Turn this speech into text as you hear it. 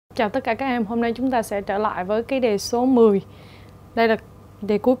Chào tất cả các em, hôm nay chúng ta sẽ trở lại với cái đề số 10. Đây là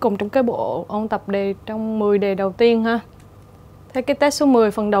đề cuối cùng trong cái bộ ôn tập đề trong 10 đề đầu tiên ha. Thế cái test số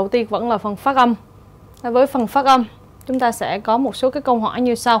 10 phần đầu tiên vẫn là phần phát âm. Với phần phát âm, chúng ta sẽ có một số cái câu hỏi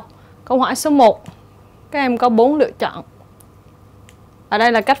như sau. Câu hỏi số 1, các em có 4 lựa chọn. Ở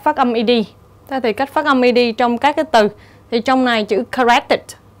đây là cách phát âm ed. Thế thì cách phát âm ed trong các cái từ thì trong này chữ corrected.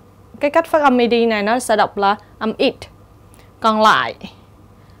 Cái cách phát âm ed này nó sẽ đọc là âm it. Còn lại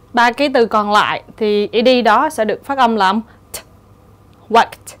ba cái từ còn lại thì ed đó sẽ được phát âm là âm t,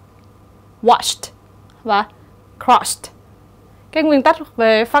 worked, watched và crossed. Cái nguyên tắc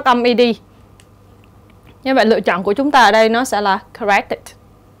về phát âm ed. Như vậy lựa chọn của chúng ta ở đây nó sẽ là corrected.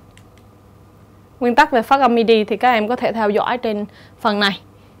 Nguyên tắc về phát âm ed thì các em có thể theo dõi trên phần này.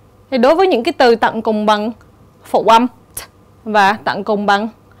 Thì đối với những cái từ tận cùng bằng phụ âm t và tận cùng bằng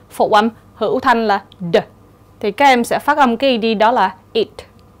phụ âm hữu thanh là d thì các em sẽ phát âm cái ed đó là it.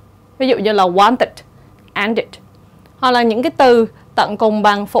 Ví dụ như là wanted, ended. Hoặc là những cái từ tận cùng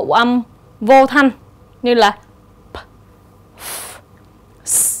bằng phụ âm vô thanh như là p, f,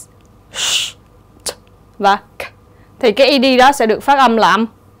 s, sh, t và k. Thì cái ed đó sẽ được phát âm là âm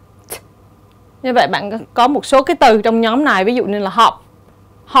t. Như vậy bạn có một số cái từ trong nhóm này, ví dụ như là hop,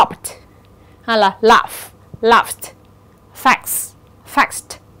 hopped, hay là laugh, laughed, fax,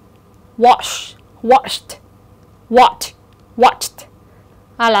 faxed, wash, washed, watch, watched,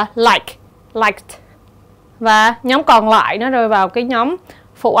 hay là like, liked. Và nhóm còn lại nó rơi vào cái nhóm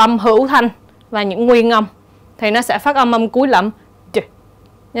phụ âm hữu thanh và những nguyên âm thì nó sẽ phát âm cuối là âm d.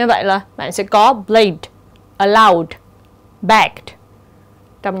 Như vậy là bạn sẽ có played, allowed, bagged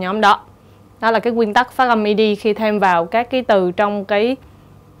trong nhóm đó. Đó là cái nguyên tắc phát âm ed khi thêm vào các cái từ trong cái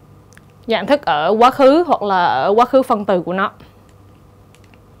dạng thức ở quá khứ hoặc là ở quá khứ phân từ của nó.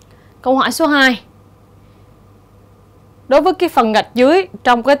 Câu hỏi số 2. Đối với cái phần gạch dưới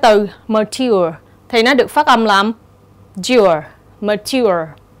trong cái từ mature thì nó được phát âm là âm dure, mature.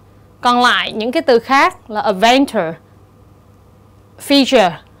 Còn lại những cái từ khác là adventure,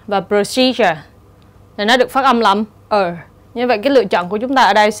 feature và procedure thì nó được phát âm là âm Như vậy cái lựa chọn của chúng ta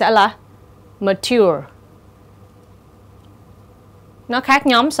ở đây sẽ là mature. Nó khác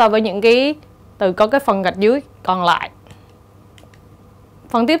nhóm so với những cái từ có cái phần gạch dưới còn lại.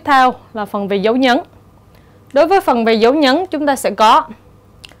 Phần tiếp theo là phần về dấu nhấn. Đối với phần về dấu nhấn chúng ta sẽ có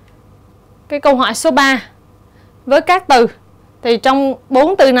cái câu hỏi số 3. Với các từ thì trong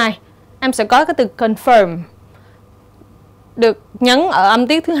 4 từ này em sẽ có cái từ confirm được nhấn ở âm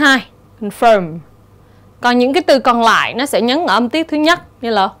tiết thứ hai, confirm. Còn những cái từ còn lại nó sẽ nhấn ở âm tiết thứ nhất như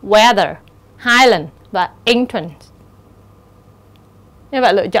là weather, highland và entrance. Như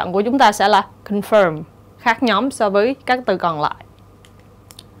vậy lựa chọn của chúng ta sẽ là confirm, khác nhóm so với các từ còn lại.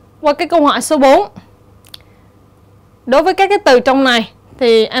 Qua cái câu hỏi số 4. Đối với các cái từ trong này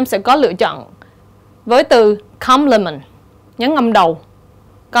thì em sẽ có lựa chọn với từ complement, nhấn âm đầu.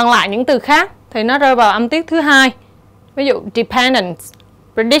 Còn lại những từ khác thì nó rơi vào âm tiết thứ hai. Ví dụ dependence,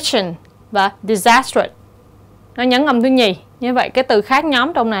 prediction và disastrous. Nó nhấn âm thứ nhì. Như vậy cái từ khác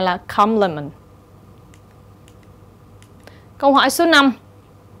nhóm trong này là complement. Câu hỏi số 5.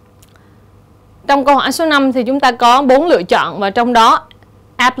 Trong câu hỏi số 5 thì chúng ta có 4 lựa chọn và trong đó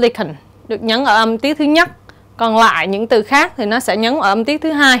applicant được nhấn ở âm tiết thứ nhất. Còn lại những từ khác thì nó sẽ nhấn ở âm tiết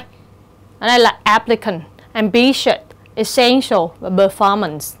thứ hai. Ở đây là applicant, ambitious, essential và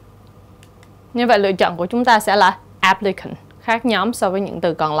performance. Như vậy lựa chọn của chúng ta sẽ là applicant, khác nhóm so với những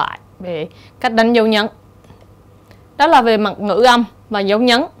từ còn lại về cách đánh dấu nhấn. Đó là về mặt ngữ âm và dấu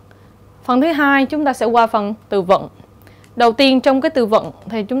nhấn. Phần thứ hai chúng ta sẽ qua phần từ vựng. Đầu tiên trong cái từ vựng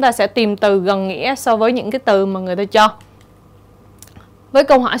thì chúng ta sẽ tìm từ gần nghĩa so với những cái từ mà người ta cho. Với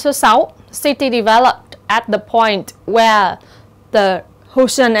câu hỏi số 6, city developed at the point where the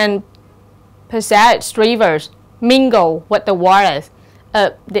Hudson and Passaic rivers mingle with the waters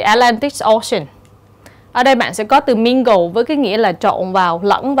of the Atlantic Ocean. Ở đây bạn sẽ có từ mingle với cái nghĩa là trộn vào,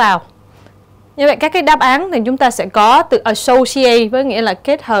 lẫn vào. Như vậy các cái đáp án thì chúng ta sẽ có từ associate với nghĩa là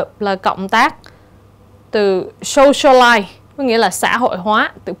kết hợp, là cộng tác. Từ socialize có nghĩa là xã hội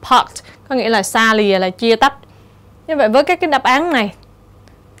hóa. Từ part có nghĩa là xa lìa, là chia tách. Như vậy với các cái đáp án này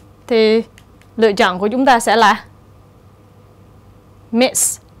thì lựa chọn của chúng ta sẽ là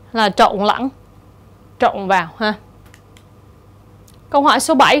mix, là trộn lẫn, trộn vào ha. Câu hỏi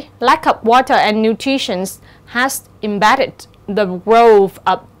số 7. Lack of water and nutrition has impeded the growth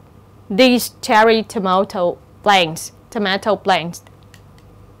of these cherry tomato plants.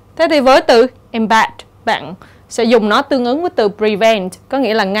 Thế thì với từ impede, bạn sẽ dùng nó tương ứng với từ prevent, có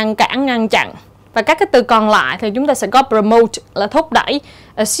nghĩa là ngăn cản, ngăn chặn. Và các cái từ còn lại thì chúng ta sẽ có promote là thúc đẩy,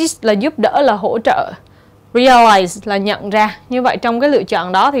 assist là giúp đỡ, là hỗ trợ, realize là nhận ra. Như vậy trong cái lựa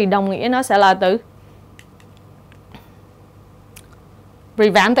chọn đó thì đồng nghĩa nó sẽ là từ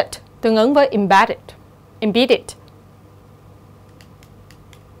prevented, tương ứng với impeded.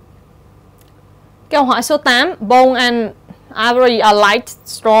 Câu hỏi số 8. Bone and ivory are light,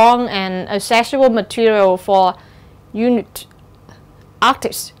 strong and accessible material for unit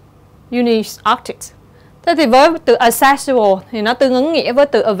optics. Thế thì với từ accessible thì nó tương ứng nghĩa với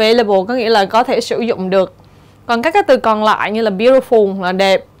từ available, có nghĩa là có thể sử dụng được. Còn các cái từ còn lại như là beautiful là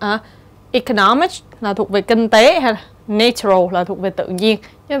đẹp, economic là thuộc về kinh tế, hay natural là thuộc về tự nhiên.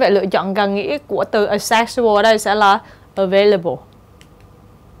 Như vậy lựa chọn gần nghĩa của từ accessible ở đây sẽ là available.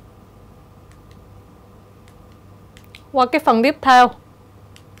 Qua cái phần tiếp theo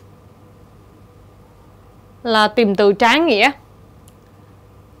là tìm từ trái nghĩa.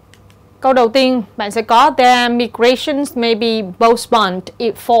 Câu đầu tiên bạn sẽ có their migrations may be postponed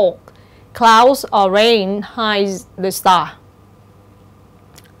if fog, clouds or rain hides the star.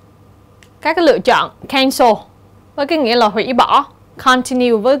 Các cái lựa chọn cancel với cái nghĩa là hủy bỏ,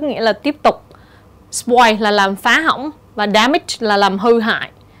 continue với cái nghĩa là tiếp tục, spoil là làm phá hỏng và damage là làm hư hại.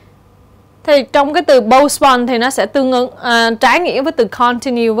 Thì trong cái từ postpone thì nó sẽ tương ứng trái nghĩa với từ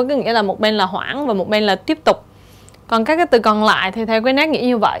continue với cái nghĩa là một bên là hoãn và một bên là tiếp tục. Còn các cái từ còn lại thì theo cái nét nghĩa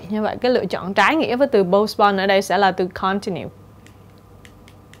như vậy. Như vậy cái lựa chọn trái nghĩa với từ postpone ở đây sẽ là từ continue.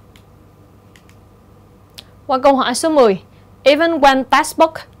 Qua câu hỏi số 10. Even when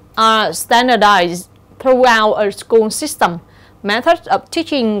textbooks are standardized throughout a school system, methods of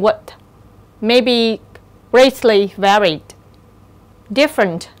teaching would may be greatly varied.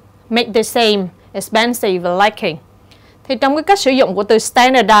 Different make the same expensive and lacking. Thì trong cái cách sử dụng của từ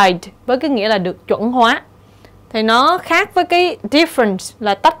standardized với cái nghĩa là được chuẩn hóa thì nó khác với cái different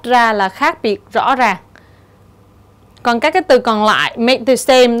là tách ra, là khác biệt rõ ràng. Còn các cái từ còn lại make the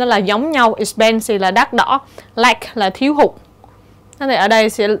same đó là giống nhau, expensive là đắt đỏ, lack là thiếu hụt. Thế thì ở đây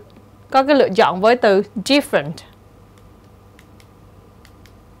sẽ có cái lựa chọn với từ different.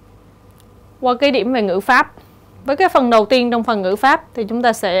 Qua cái điểm về ngữ pháp. Với cái phần đầu tiên trong phần ngữ pháp thì chúng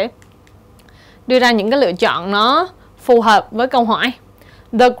ta sẽ đưa ra những cái lựa chọn nó phù hợp với câu hỏi.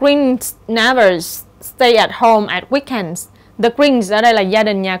 The Greens never stay at home at weekends. The Greens ở đây là gia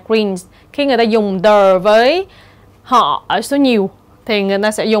đình nhà Greens. Khi người ta dùng the với họ ở số nhiều thì người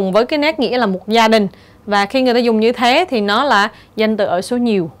ta sẽ dùng với cái nét nghĩa là một gia đình. Và khi người ta dùng như thế thì nó là danh từ ở số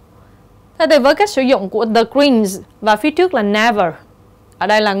nhiều. Thế thì với cách sử dụng của the Greens và phía trước là never. Ở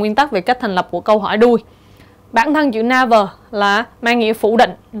đây là nguyên tắc về cách thành lập của câu hỏi đuôi. Bản thân chữ never là mang nghĩa phủ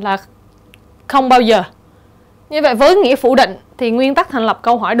định là không bao giờ. Như vậy với nghĩa phủ định thì nguyên tắc thành lập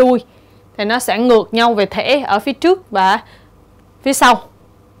câu hỏi đuôi thì nó sẽ ngược nhau về thể ở phía trước và phía sau.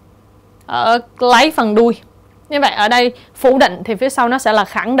 Lấy phần đuôi. Như vậy ở đây phủ định thì phía sau nó sẽ là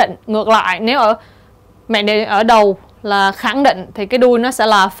khẳng định. Ngược lại nếu ở mệnh đề ở đầu là khẳng định thì cái đuôi nó sẽ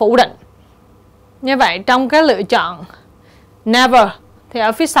là phủ định. Như vậy trong cái lựa chọn never thì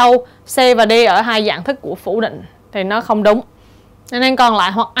ở phía sau C và D ở hai dạng thức của phủ định thì nó không đúng. Nên còn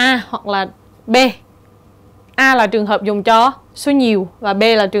lại hoặc A hoặc là B. A là trường hợp dùng cho số nhiều và B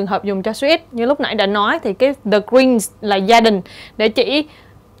là trường hợp dùng cho số ít. Như lúc nãy đã nói thì cái the Greens là gia đình để chỉ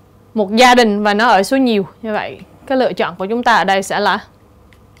một gia đình và nó ở số nhiều. Như vậy cái lựa chọn của chúng ta ở đây sẽ là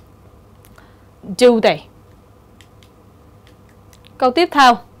duty. Câu tiếp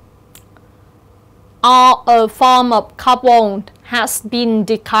theo. All a form of carbon has been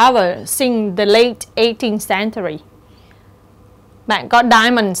discovered since the late 18th century. Bạn có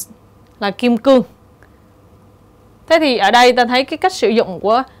diamonds là kim cương. Thế thì ở đây ta thấy cái cách sử dụng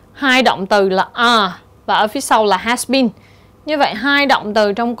của hai động từ là are và ở phía sau là has been. Như vậy hai động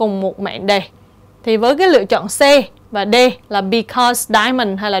từ trong cùng một mệnh đề. Thì với cái lựa chọn C và D là because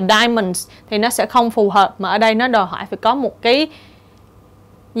diamond hay là diamonds thì nó sẽ không phù hợp. Mà ở đây nó đòi hỏi phải có một cái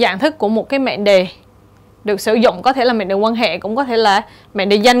dạng thức của một cái mệnh đề được sử dụng. Có thể là mệnh đề quan hệ, cũng có thể là mệnh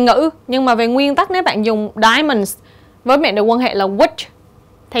đề danh ngữ. Nhưng mà về nguyên tắc nếu bạn dùng diamonds với mệnh đề quan hệ là which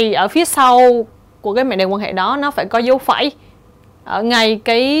thì ở phía sau của cái mệnh đề quan hệ đó nó phải có dấu phẩy. Ở ngay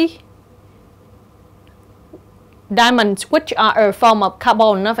cái diamonds which are a form of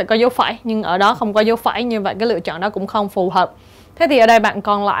carbon nó phải có dấu phẩy, nhưng ở đó không có dấu phẩy. Như vậy cái lựa chọn đó cũng không phù hợp. Thế thì ở đây bạn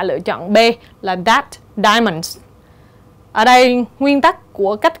còn lại lựa chọn B là that diamonds. Ở đây nguyên tắc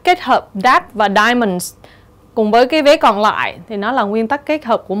của cách kết hợp that và diamonds cùng với cái vế còn lại thì nó là nguyên tắc kết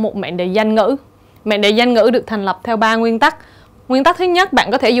hợp của một mệnh đề danh ngữ. Mệnh đề danh ngữ được thành lập theo 3 nguyên tắc. Nguyên tắc thứ nhất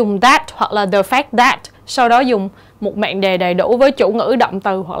bạn có thể dùng that hoặc là the fact that, sau đó dùng một mệnh đề đầy đủ với chủ ngữ, động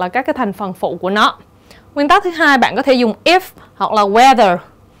từ hoặc là các cái thành phần phụ của nó. Nguyên tắc thứ hai bạn có thể dùng if hoặc là whether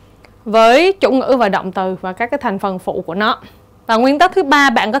với chủ ngữ và động từ và các cái thành phần phụ của nó. Và nguyên tắc thứ ba,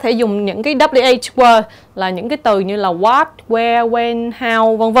 bạn có thể dùng những cái WH word là những cái từ như là what, where, when,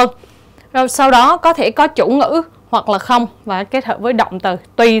 how, vân vân. Rồi sau đó có thể có chủ ngữ hoặc là không và kết hợp với động từ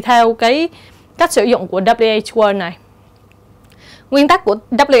tùy theo cái cách sử dụng của WH word này. Nguyên tắc của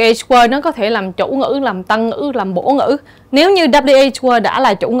WH word nó có thể làm chủ ngữ, làm tăng ngữ, làm bổ ngữ. Nếu như WH word đã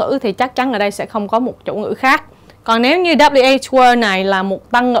là chủ ngữ thì chắc chắn ở đây sẽ không có một chủ ngữ khác. Còn nếu như WH word này là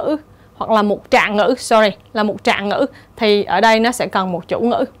một tăng ngữ hoặc là một trạng ngữ, là một trạng ngữ thì ở đây nó sẽ cần một chủ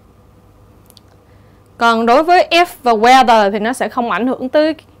ngữ. Còn đối với if và whether thì nó sẽ không ảnh hưởng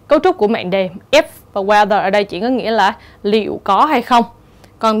tới cấu trúc của mệnh đề. If và whether ở đây chỉ có nghĩa là liệu có hay không.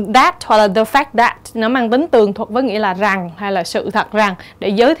 Còn that hoặc là the fact that nó mang tính tường thuật với nghĩa là rằng hay là sự thật rằng để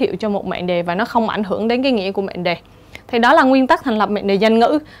giới thiệu cho một mệnh đề và nó không ảnh hưởng đến cái nghĩa của mệnh đề. Thì đó là nguyên tắc thành lập mệnh đề danh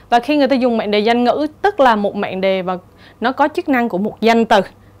ngữ. Và khi người ta dùng mệnh đề danh ngữ tức là một mệnh đề và nó có chức năng của một danh từ.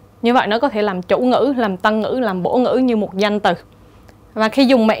 Như vậy nó có thể làm chủ ngữ, làm tăng ngữ, làm bổ ngữ như một danh từ. Và khi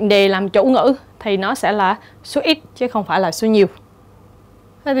dùng mệnh đề làm chủ ngữ thì nó sẽ là số ít chứ không phải là số nhiều.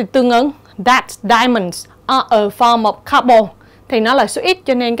 Thế thì tương ứng that diamonds are a form of carbon thì nó là số ít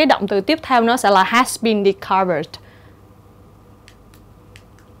cho nên cái động từ tiếp theo nó sẽ là has been discovered.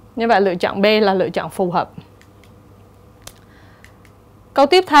 Như vậy lựa chọn B là lựa chọn phù hợp. Câu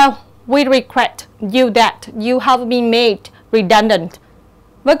tiếp theo, we regret you that you have been made redundant.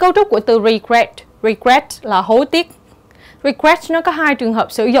 Với cấu trúc của từ regret là hối tiếc. Regret nó có hai trường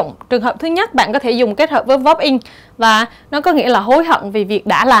hợp sử dụng. Trường hợp thứ nhất bạn có thể dùng kết hợp với verb in và nó có nghĩa là hối hận vì việc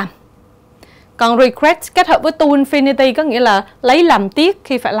đã làm. Còn regret kết hợp với to infinity có nghĩa là lấy làm tiếc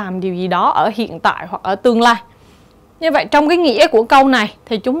khi phải làm điều gì đó ở hiện tại hoặc ở tương lai. Như vậy trong cái nghĩa của câu này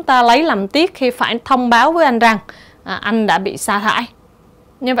thì chúng ta lấy làm tiếc khi phải thông báo với anh rằng anh đã bị sa thải.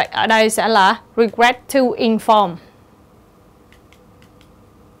 Như vậy ở đây sẽ là regret to inform.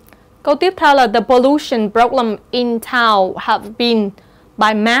 Câu tiếp theo là the pollution problem in town have been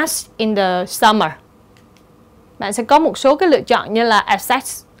by mass in the summer. Bạn sẽ có một số cái lựa chọn như là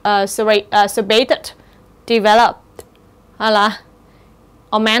exacerbated, developed, hay là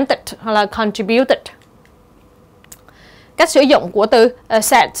augmented, hay là contributed. Cách sử dụng của từ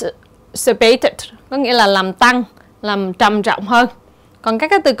exacerbated có nghĩa là làm tăng, làm trầm trọng hơn. Còn các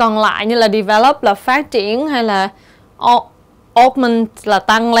cái từ còn lại như là develop là phát triển hay là augment là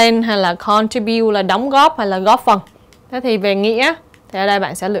tăng lên hay là contribute là đóng góp hay là góp phần. Thế thì về nghĩa thì ở đây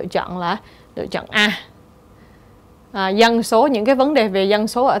bạn sẽ lựa chọn là lựa chọn A. Dân số, những cái vấn đề về dân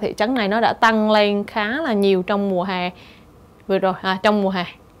số ở thị trấn này nó đã tăng lên khá là nhiều trong mùa hè vừa rồi, trong mùa hè.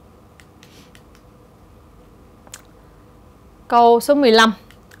 Câu số 15.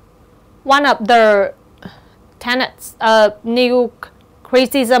 One of the tenets of new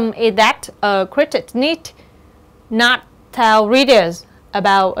criticism is that a critic need not tell readers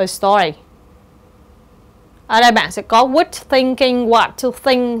about a story. Ở đây bạn sẽ có which thinking, what to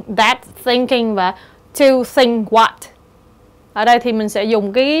think, that thinking và to think what. Ở đây thì mình sẽ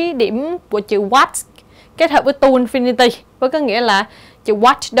dùng cái điểm của chữ what kết hợp với to infinity với có nghĩa là chữ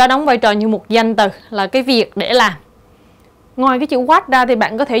what đó đóng vai trò như một danh từ là cái việc để làm. Ngoài cái chữ what ra thì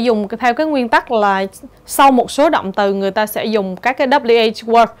bạn có thể dùng theo cái nguyên tắc là sau một số động từ người ta sẽ dùng các cái WH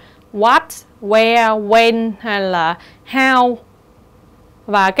word what, where, when hay là how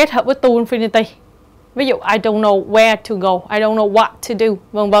và kết hợp với to infinity. Ví dụ I don't know where to go, I don't know what to do,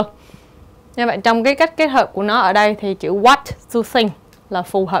 vân vân. Như vậy trong cái cách kết hợp của nó ở đây thì chữ what to think là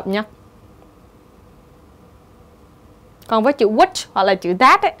phù hợp nhất. Còn với chữ which hoặc là chữ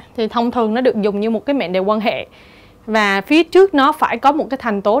that ấy, thì thông thường nó được dùng như một cái mệnh đề quan hệ. Và phía trước nó phải có một cái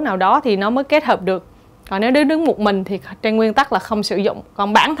thành tố nào đó thì nó mới kết hợp được. Còn nếu đứng một mình thì trên nguyên tắc là không sử dụng.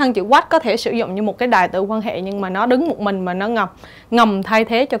 Còn bản thân chữ what có thể sử dụng như một cái đài tự quan hệ nhưng mà nó đứng một mình mà nó ngầm thay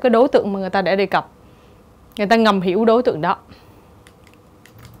thế cho cái đối tượng mà người ta đã đề cập. Người ta ngầm hiểu đối tượng đó.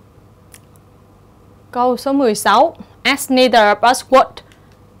 Câu số 16. As neither of us would,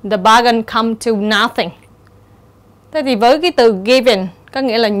 the bargain come to nothing. Thế thì với cái từ given có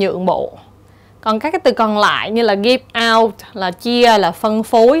nghĩa là nhượng bộ. Còn các cái từ còn lại như là give out là chia, là phân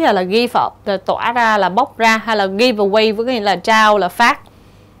phối, hay là give up là tỏa ra, là bóc ra, hay là give away với cái nghĩa là trao, là phát.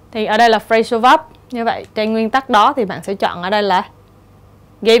 Thì ở đây là phrasal verb. Như vậy trên nguyên tắc đó thì bạn sẽ chọn ở đây là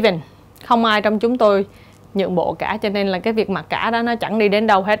given. Không ai trong chúng tôi nhượng bộ cả cho nên là cái việc mặc cả đó nó chẳng đi đến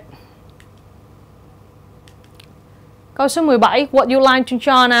đâu hết. Câu số 17. Would you like to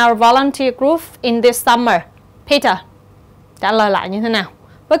join our volunteer group in this summer? Peter. Trả lời lại như thế nào?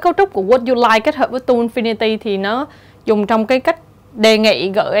 Với cấu trúc của would you like kết hợp với to infinity thì nó dùng trong cái cách đề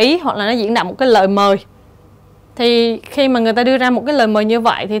nghị, gợi ý hoặc là nó diễn đạt một cái lời mời. Thì khi mà người ta đưa ra một cái lời mời như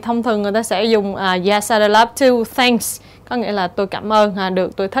vậy thì thông thường người ta sẽ dùng yes, I'd love to, thanks. Có nghĩa là tôi cảm ơn,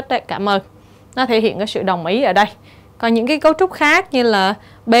 được, tôi thích đấy, cảm ơn. Nó thể hiện cái sự đồng ý ở đây. Còn những cái cấu trúc khác như là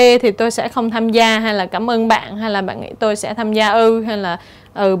B thì tôi sẽ không tham gia, hay là cảm ơn bạn, hay là bạn nghĩ tôi sẽ tham gia hay là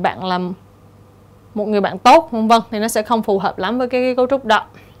bạn là một người bạn tốt, vân vân, thì nó sẽ không phù hợp lắm với cái cấu trúc đó.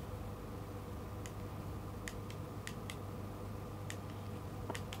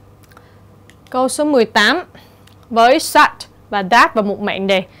 Câu số 18. Với such và that và một mệnh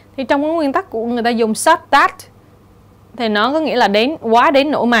đề thì trong cái nguyên tắc của người ta dùng such that thì nó có nghĩa là đến, quá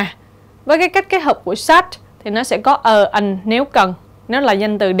đến nỗi mà. Với cái cách kết hợp của such thì nó sẽ có and nếu cần, nếu là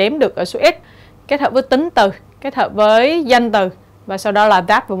danh từ đếm được ở số ít, kết hợp với tính từ, kết hợp với danh từ, và sau đó là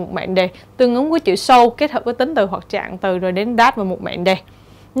that và một mệnh đề. Tương ứng với chữ so kết hợp với tính từ hoặc trạng từ, rồi đến that và một mệnh đề.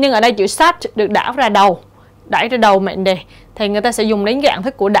 Nhưng ở đây chữ such được đảo ra đầu, đẩy ra đầu mệnh đề, thì người ta sẽ dùng đến dạng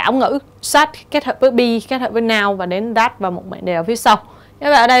thức của đảo ngữ such kết hợp với be, kết hợp với now và đến that và một mệnh đề ở phía sau. Thế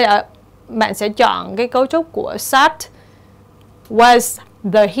và ở đây bạn sẽ chọn cái cấu trúc của such was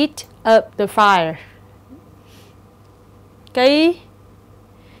the heat of the fire. Cái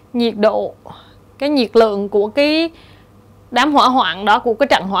nhiệt độ, cái nhiệt lượng của cái đám hỏa hoạn đó, của cái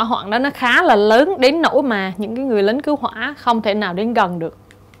trận hỏa hoạn đó nó khá là lớn đến nỗi mà những cái người lính cứu hỏa không thể nào đến gần được.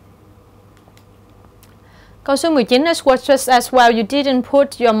 Câu số 19. It was just as well you didn't put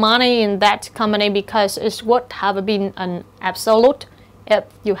your money in that company because it would have been an absolute if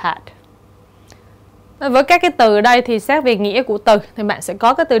you had. Với các cái từ ở đây thì xét về nghĩa của từ thì bạn sẽ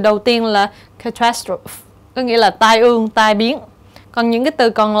có cái từ đầu tiên là catastrophe, có nghĩa là tai ương, tai biến. Còn những cái từ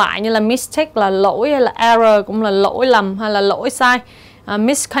còn lại như là mistake là lỗi, hay là error cũng là lỗi lầm hay là lỗi sai,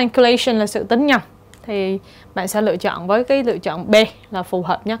 miscalculation là sự tính nhầm, thì bạn sẽ lựa chọn với cái lựa chọn B là phù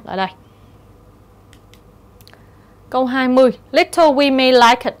hợp nhất ở đây. Câu 20. Little we may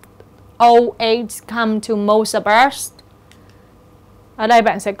like it, old age come to most of us. Ở đây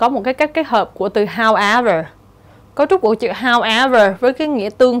bạn sẽ có một cái cách kết hợp của từ however. Cấu trúc của chữ however với cái nghĩa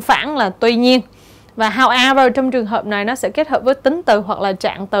tương phản là tuy nhiên. Và however trong trường hợp này nó sẽ kết hợp với tính từ hoặc là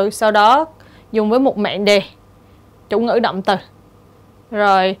trạng từ, sau đó dùng với một mệnh đề, chủ ngữ động từ.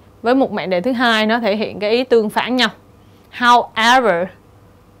 Rồi với một mệnh đề thứ hai nó thể hiện cái ý tương phản nhau. However,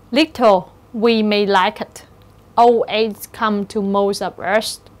 little we may like it, old age come to most of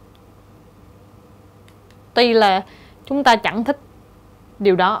us. Tuy là chúng ta chẳng thích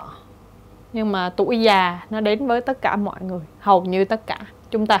điều đó, nhưng mà tuổi già nó đến với tất cả mọi người, hầu như tất cả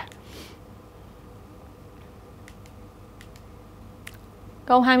chúng ta.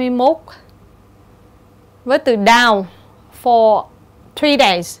 Câu 21. Với từ down for 3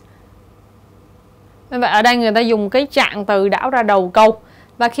 days. Vậy ở đây người ta dùng cái trạng từ đảo ra đầu câu.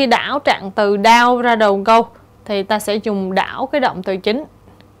 Và khi đảo trạng từ down ra đầu câu thì ta sẽ dùng đảo cái động từ chính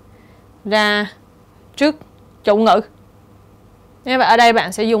ra trước chủ ngữ. Như vậy ở đây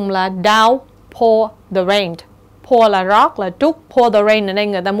bạn sẽ dùng là down pour the rain. Pour là rót, là trút. Pour the rain ở đây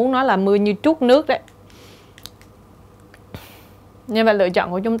người ta muốn nói là mưa như trút nước đấy. Như vậy lựa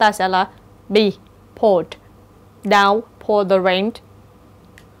chọn của chúng ta sẽ là B, poured. Down pour the rain.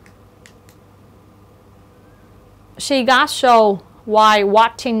 She got so while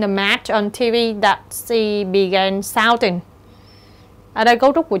watching the match on TV that she began shouting. Ở đây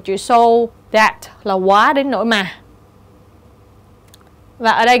cấu trúc của chữ so that là quá đến nỗi mà.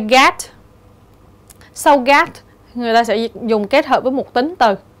 Và ở đây get, sau get người ta sẽ dùng kết hợp với một tính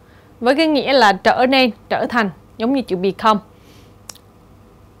từ với cái nghĩa là trở nên, trở thành, giống như chữ become.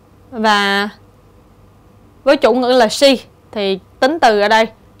 Và với chủ ngữ là she thì tính từ ở đây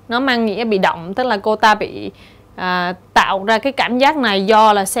nó mang nghĩa bị động, tức là cô ta bị tạo ra cái cảm giác này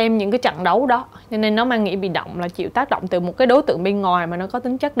do là xem những cái trận đấu đó, cho nên nó mang nghĩa bị động, là chịu tác động từ một cái đối tượng bên ngoài mà nó có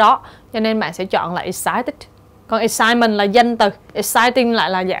tính chất đó, cho nên bạn sẽ chọn là excited. Còn excitement là danh từ, exciting lại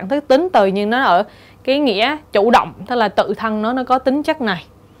là dạng thức tính từ nhưng nó ở cái nghĩa chủ động, tức là tự thân nó có tính chất này.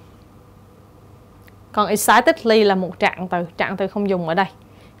 Còn excitedly là một trạng từ không dùng ở đây.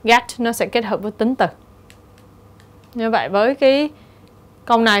 Get nó sẽ kết hợp với tính từ. Như vậy với cái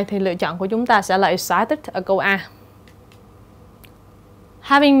câu này thì lựa chọn của chúng ta sẽ là excited ở câu A.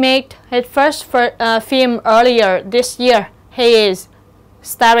 Having made his first film earlier this year, he is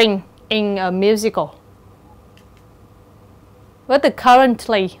starring in a musical. Với từ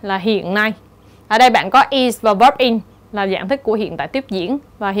currently là hiện nay. Ở đây bạn có is và verb in là dạng thức của hiện tại tiếp diễn.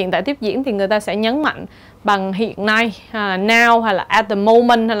 Và hiện tại tiếp diễn thì người ta sẽ nhấn mạnh bằng hiện nay, now, hay là at the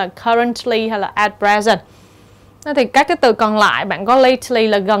moment, hay là currently, hay là at present. Thì các cái từ còn lại bạn có lately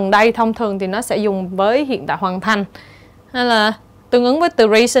là gần đây, thông thường thì nó sẽ dùng với hiện tại hoàn thành, hay là tương ứng với từ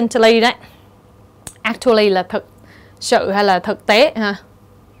recently đấy. Actually là thực sự hay là thực tế ha,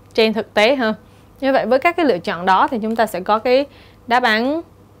 trên thực tế ha. Như vậy với các cái lựa chọn đó thì chúng ta sẽ có cái đáp án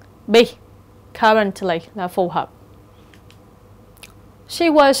B, currently là phù hợp. She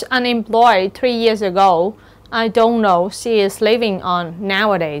was unemployed 3 years ago I don't know, she is living on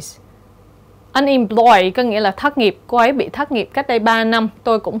nowadays. Unemployed có nghĩa là thất nghiệp, cô ấy bị thất nghiệp cách đây 3 năm,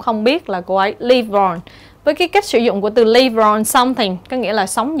 tôi cũng không biết là cô ấy live on. Với cái cách sử dụng của từ live on something có nghĩa là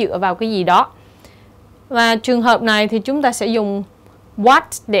sống dựa vào cái gì đó. Và trường hợp này thì chúng ta sẽ dùng what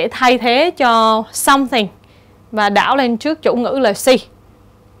để thay thế cho something và đảo lên trước chủ ngữ là she.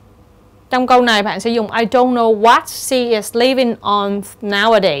 Trong câu này bạn sẽ dùng I don't know what she is living on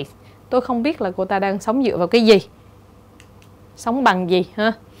nowadays. Tôi không biết là cô ta đang sống dựa vào cái gì. Sống bằng gì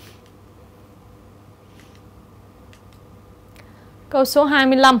ha? Câu số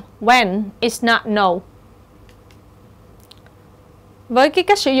 25. When is not no. Với cái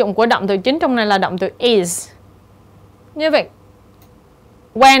cách sử dụng của động từ chính trong này là động từ is. Như vậy,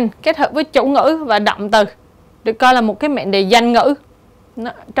 when kết hợp với chủ ngữ và động từ được coi là một cái mệnh đề danh ngữ.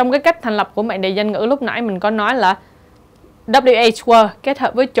 Trong cái cách thành lập của mệnh đề danh ngữ lúc nãy mình có nói là WH word kết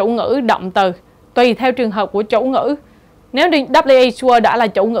hợp với chủ ngữ động từ tùy theo trường hợp của chủ ngữ. Nếu WH word đã là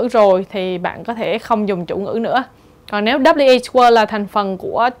chủ ngữ rồi thì bạn có thể không dùng chủ ngữ nữa. Còn nếu WH word là thành phần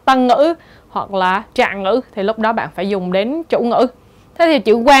của tân ngữ hoặc là trạng ngữ thì lúc đó bạn phải dùng đến chủ ngữ. Thế thì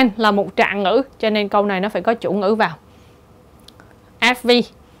chữ when là một trạng ngữ cho nên câu này nó phải có chủ ngữ vào. SV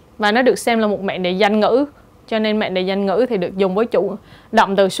và nó được xem là một mệnh đề danh ngữ cho nên mệnh đề danh ngữ thì được dùng với chủ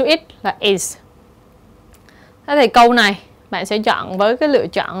động từ số ít là is. Thế thì câu này bạn sẽ chọn với cái lựa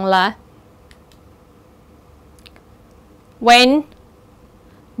chọn là when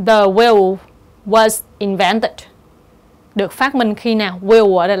the wheel was invented. Được phát minh khi nào?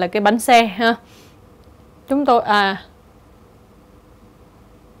 Wheel ở đây là cái bánh xe ha. Chúng tôi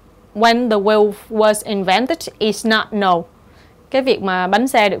when the wheel was invented is not known. Cái việc mà bánh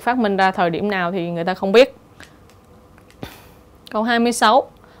xe được phát minh ra thời điểm nào thì người ta không biết. Câu 26.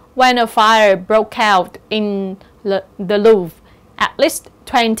 When a fire broke out in the Louvre, at least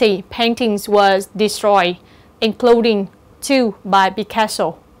 20 paintings were destroyed, including 2 by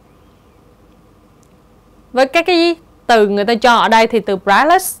Picasso. Với các cái từ người ta cho ở đây thì từ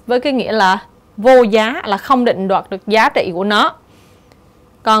priceless với cái nghĩa là vô giá, là không định đoạt được giá trị của nó.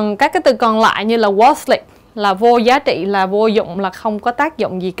 Còn các cái từ còn lại như là worthless là vô giá trị, là vô dụng, là không có tác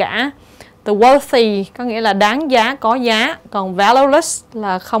dụng gì cả. Từ worthy có nghĩa là đáng giá, có giá. Còn valueless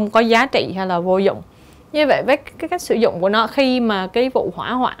là không có giá trị hay là vô dụng. Như vậy với cái cách sử dụng của nó, khi mà cái vụ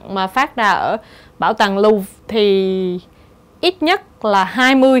hỏa hoạn mà phát ra ở bảo tàng Louvre thì ít nhất là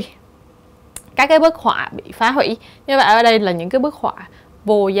 20 các cái bức họa bị phá hủy. Như vậy ở đây là những cái bức họa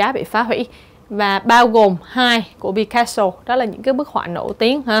vô giá bị phá hủy. Và bao gồm 2 của Picasso, đó là những cái bức họa nổi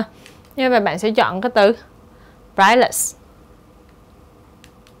tiếng ha. Như vậy bạn sẽ chọn cái từ priceless.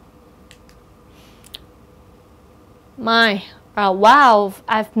 Wow,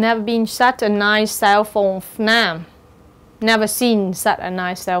 I've never been such a nice cell phone Nam. Never seen such a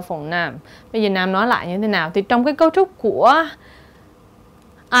nice cell phone Nam. Bây giờ Nam nói lại như thế nào? Thì trong cái cấu trúc của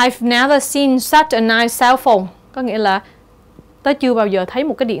I've never seen such a nice cell phone có nghĩa là tớ chưa bao giờ thấy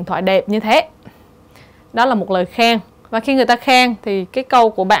một cái điện thoại đẹp như thế. Đó là một lời khen. Và khi người ta khen thì cái câu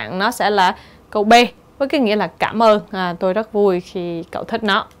của bạn nó sẽ là câu B với cái nghĩa là cảm ơn. Tôi rất vui khi cậu thích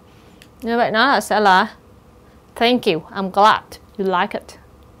nó. Như vậy nó sẽ là thank you, I'm glad you like it.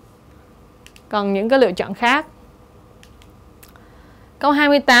 Còn những cái lựa chọn khác. Câu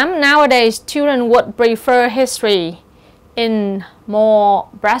 28. Nowadays, children would prefer history in more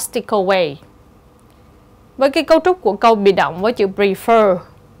practical way. Với cái cấu trúc của câu bị động với chữ prefer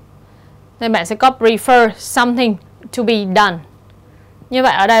nên bạn sẽ có prefer something to be done. Như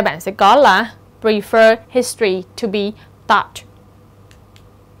vậy ở đây bạn sẽ có là prefer history to be taught.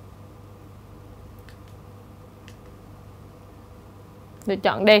 Lựa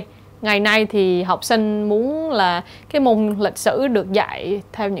chọn đi. Ngày nay thì học sinh muốn là cái môn lịch sử được dạy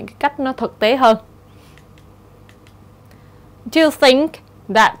theo những cái cách nó thực tế hơn. Do you think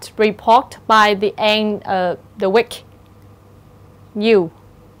that report by the end of the week? You.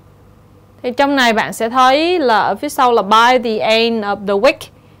 Thì trong này bạn sẽ thấy là ở phía sau là by the end of the week.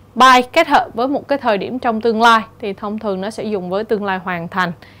 By kết hợp với một cái thời điểm trong tương lai thì thông thường nó sẽ dùng với tương lai hoàn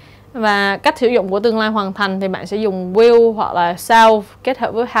thành. Và cách sử dụng của tương lai hoàn thành thì bạn sẽ dùng will hoặc là shall kết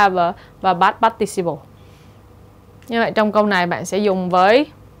hợp với have và past participle. Như vậy trong câu này bạn sẽ dùng với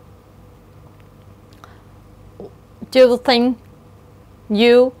Do you think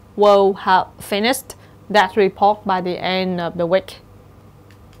you will have finished that report by the end of the week?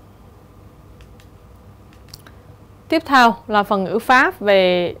 Tiếp theo là phần ngữ pháp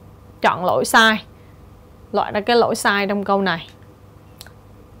về chọn lỗi sai. Loại ra cái lỗi sai trong câu này.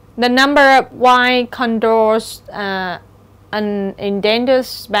 The number of white condors, an endangered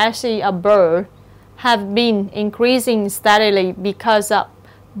species of bird, have been increasing steadily because of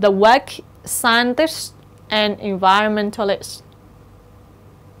the work scientists an environmentalist.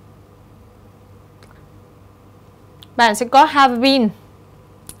 Bạn sẽ có have been.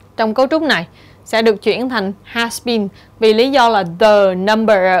 Trong cấu trúc này sẽ được chuyển thành has been vì lý do là the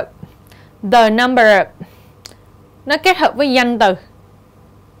number of. The number of nó kết hợp với danh từ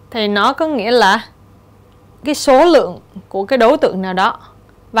thì nó có nghĩa là cái số lượng của cái đối tượng nào đó,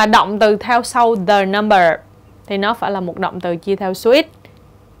 và động từ theo sau the number of thì nó phải là một động từ chia theo số ít.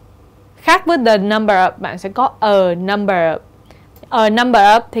 Khác với the number of, bạn sẽ có a number of. A number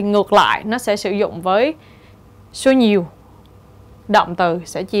of thì ngược lại, nó sẽ sử dụng với số nhiều. Động từ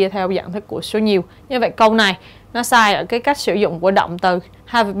sẽ chia theo dạng thức của số nhiều. Như vậy câu này nó sai ở cái cách sử dụng của động từ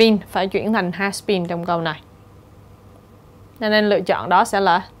have been, phải chuyển thành has been trong câu này. Nên lựa chọn đó sẽ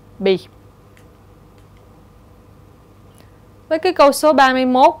là B. Với cái câu số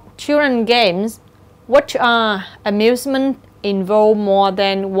 31, children games which are amusement involve more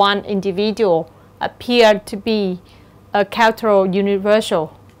than one individual appear to be a cultural universal.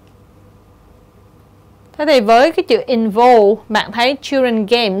 Thế thì với cái chữ involve, bạn thấy children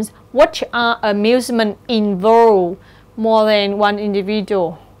games which are amusement involve more than one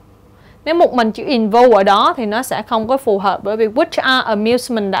individual. Nếu một mình chữ involve ở đó thì nó sẽ không có phù hợp, bởi vì which are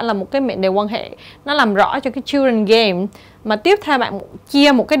amusement đã là một cái mệnh đề quan hệ, nó làm rõ cho cái children game. Mà tiếp theo bạn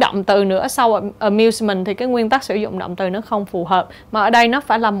chia một cái động từ nữa sau amusement thì cái nguyên tắc sử dụng động từ nó không phù hợp, mà ở đây nó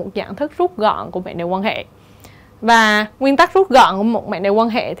phải là một dạng thức rút gọn của mệnh đề quan hệ. Và nguyên tắc rút gọn của một mệnh đề quan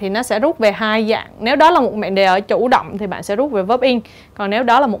hệ thì nó sẽ rút về hai dạng. Nếu đó là một mệnh đề ở chủ động thì bạn sẽ rút về verb in, còn nếu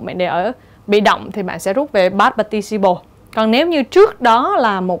đó là một mệnh đề ở bị động thì bạn sẽ rút về past participle. Còn nếu như trước đó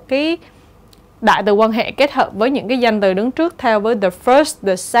là một cái đại từ quan hệ kết hợp với những cái danh từ đứng trước theo với the first,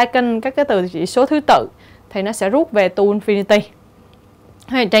 the second, các cái từ chỉ số thứ tự thì nó sẽ rút về to infinity.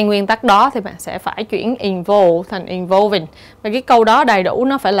 Trên nguyên tắc đó thì bạn sẽ phải chuyển involve thành involving. Và cái câu đó đầy đủ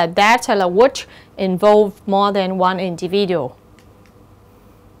nó phải là that hay là which involve more than one individual.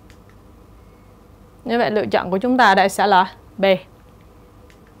 Như vậy lựa chọn của chúng ta đây sẽ là B.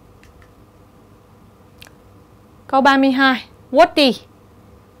 Câu 32. Woody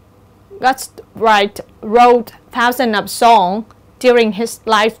Guthrie wrote thousands of songs during his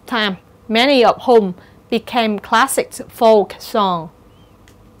lifetime, many of whom became classic folk songs.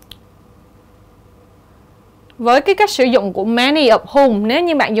 Với cái cách sử dụng của many of whom, nếu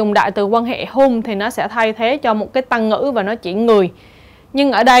như bạn dùng đại từ quan hệ whom thì nó sẽ thay thế cho một cái tăng ngữ và nó chỉ người.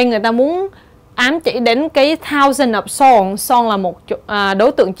 Nhưng ở đây người ta muốn ám chỉ đến cái thousand of songs. Song là một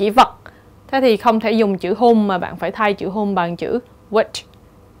đối tượng chỉ vật. Thế thì không thể dùng chữ whom mà bạn phải thay chữ whom bằng chữ which.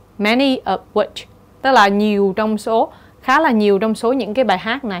 Many of which, tức là nhiều trong số, khá là nhiều trong số những cái bài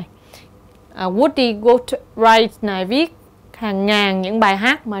hát này. Woody Guthrie này viết hàng ngàn những bài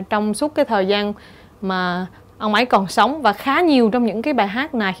hát mà trong suốt cái thời gian mà ông ấy còn sống, và khá nhiều trong những cái bài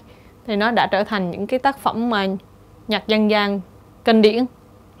hát này thì nó đã trở thành những cái tác phẩm mà nhạc dân gian kinh điển.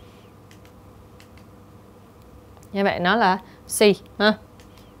 Như vậy nó là C ha.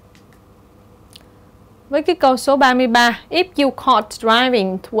 Với cái câu số 33, if you caught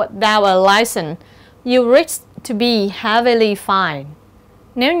driving without a license, you risk to be heavily fined.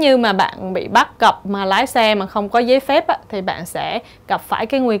 Nếu như mà bạn bị bắt gặp mà lái xe mà không có giấy phép á, thì bạn sẽ gặp phải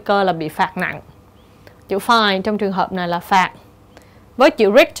cái nguy cơ là bị phạt nặng. Chữ fine trong trường hợp này là phạt. Với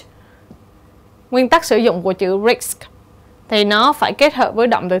chữ risk, nguyên tắc sử dụng của chữ risk thì nó phải kết hợp với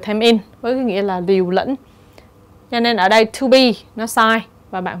động từ thêm in với cái nghĩa là liều lĩnh. Cho nên ở đây to be nó sai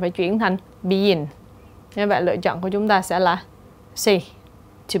và bạn phải chuyển thành being. Như vậy lựa chọn của chúng ta sẽ là C,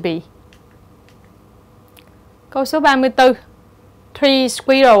 to be. Câu số 34. Three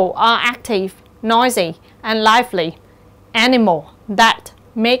squirrels are active, noisy and lively animal that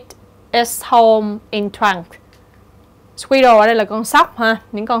make its home in trunk. Squirrel ở đây là con sóc ha.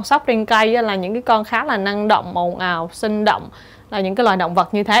 Những con sóc trên cây là những cái con khá là năng động, ồn ào, sinh động, là những cái loài động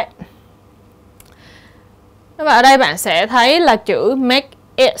vật như thế. Và ở đây bạn sẽ thấy là chữ make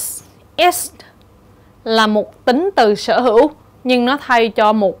its. Its là một tính từ sở hữu nhưng nó thay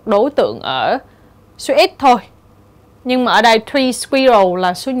cho một đối tượng ở số ít thôi. Nhưng mà ở đây three squirrel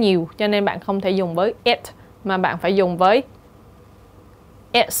là số nhiều, cho nên bạn không thể dùng với it mà bạn phải dùng với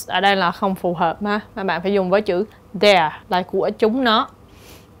its. Ở đây là không phù hợp ha, mà bạn phải dùng với chữ their là của chúng nó.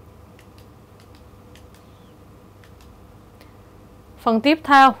 Phần tiếp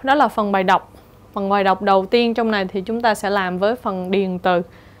theo đó là phần bài đọc. Phần bài đọc đầu tiên trong này thì chúng ta sẽ làm với phần điền từ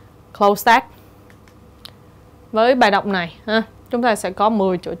close tag. Với bài đọc này ha, chúng ta sẽ có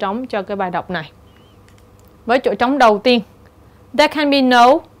 10 chỗ trống cho cái bài đọc này. Với chỗ trống đầu tiên, there can be no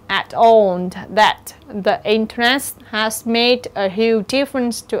at all that the internet has made a huge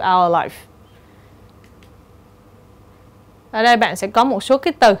difference to our life. Ở đây bạn sẽ có một số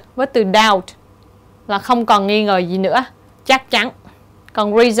cái từ với từ doubt là không còn nghi ngờ gì nữa, chắc chắn.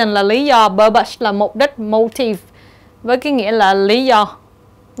 Còn reason là lý do, purpose là mục đích, motive với cái nghĩa là lý do.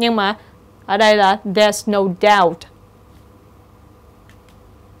 Nhưng mà ở đây là there's no doubt.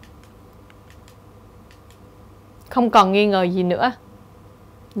 Không còn nghi ngờ gì nữa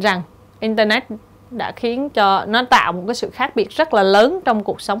rằng Internet đã khiến cho nó tạo một cái sự khác biệt rất là lớn trong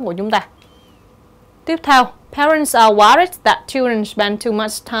cuộc sống của chúng ta. Tiếp theo, parents are worried that children spend too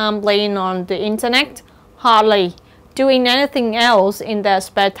much time playing on the Internet, hardly doing anything else in their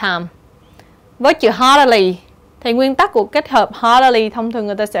spare time. Với chữ hardly thì nguyên tắc của kết hợp hardly thông thường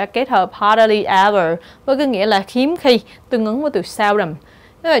người ta sẽ kết hợp hardly ever với cái nghĩa là hiếm khi, tương ứng với từ seldom.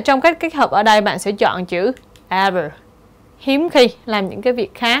 Thế vậy trong cách kết hợp ở đây bạn sẽ chọn chữ ever. Hiếm khi làm những cái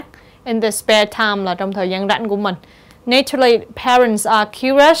việc khác. In the spare time là trong thời gian rảnh của mình. Naturally, parents are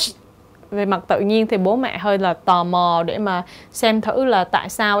curious. Về mặt tự nhiên thì bố mẹ hơi là tò mò để mà xem thử là tại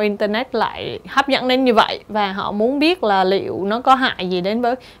sao Internet lại hấp dẫn đến như vậy. Và họ muốn biết là liệu nó có hại gì đến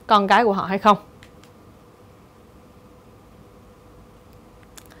với con cái của họ hay không.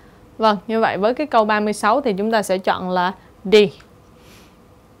 Vâng, như vậy với cái câu 36 thì chúng ta sẽ chọn là D.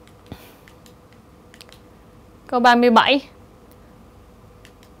 Câu 37.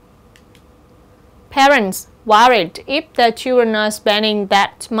 Parents worried if their children are spending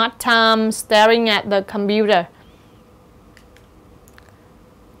that much time staring at the computer.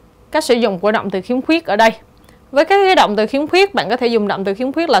 Cách sử dụng của động từ khiếm khuyết ở đây. Với các cái động từ khiếm khuyết, bạn có thể dùng động từ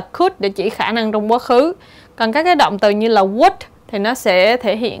khiếm khuyết là could để chỉ khả năng trong quá khứ. Còn các cái động từ như là would thì nó sẽ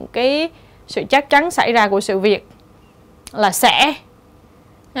thể hiện cái sự chắc chắn xảy ra của sự việc, là sẽ,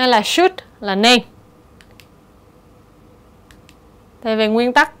 hay là should là nên. Thì về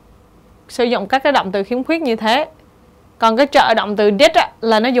nguyên tắc sử dụng các cái động từ khiếm khuyết như thế. Còn cái trợ động từ did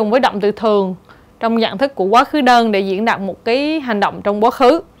là nó dùng với động từ thường trong dạng thức của quá khứ đơn để diễn đạt một cái hành động trong quá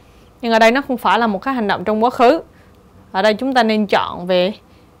khứ. Nhưng ở đây nó không phải là một cái hành động trong quá khứ. Ở đây chúng ta nên chọn về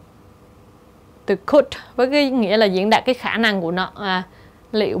từ could với cái nghĩa là diễn đạt cái khả năng của nó.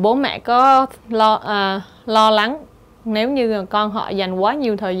 Liệu bố mẹ có lo lắng nếu như con họ dành quá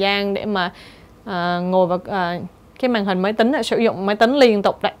nhiều thời gian để mà ngồi vào cái màn hình máy tính, sử dụng máy tính liên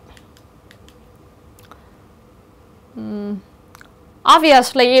tục đấy.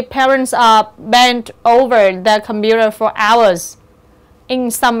 Obviously, if parents are bent over their computer for hours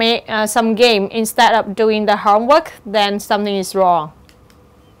in some game instead of doing the homework, then something is wrong.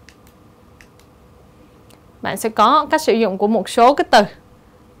 Bạn sẽ có cách sử dụng của một số cái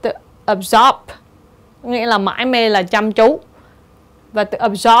từ absorb, nghĩa là mải mê là chăm chú, và từ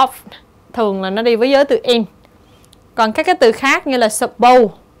absorb thường là nó đi với giới từ in. Còn các cái từ khác như là suppose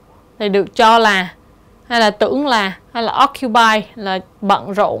thì được cho là, hay là tưởng là, hay là occupy là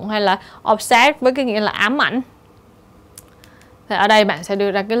bận rộn, hay là obsessed với cái nghĩa là ám ảnh. Thì ở đây bạn sẽ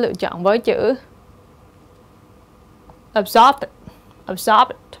đưa ra cái lựa chọn với chữ absorbed,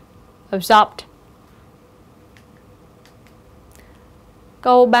 absorbed, absorbed.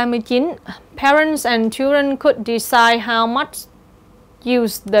 Câu 39. Parents and children could decide how much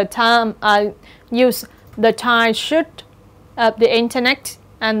use the child should of the internet,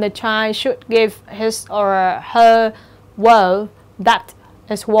 and the child should give his or her world that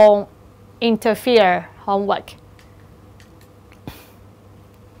it won't interfere homework.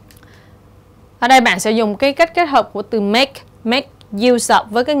 Ở đây bạn sẽ dùng cái cách kết hợp của từ make use of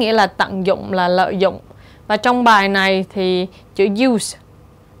với cái nghĩa là tận dụng, là lợi dụng. Và trong bài này thì chữ use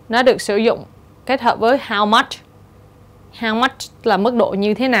nó được sử dụng kết hợp với how much. How much là mức độ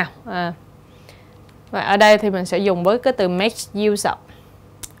như thế nào. Và ở đây thì mình sẽ dùng với cái từ make use of.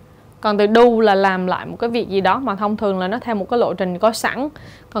 Còn từ do là làm lại một cái việc gì đó mà thông thường là nó theo một cái lộ trình có sẵn.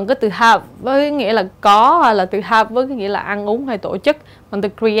 Còn cái từ have với nghĩa là có, hay là từ have với cái nghĩa là ăn uống hay tổ chức. Còn từ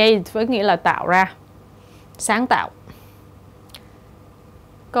create với nghĩa là tạo ra, sáng tạo.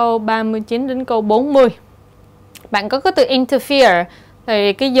 Câu 39 đến câu 40. Bạn có cái từ interfere.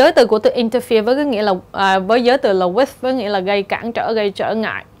 Thì cái giới từ của từ interfere với cái nghĩa là với giới từ là with với nghĩa là gây cản trở, gây trở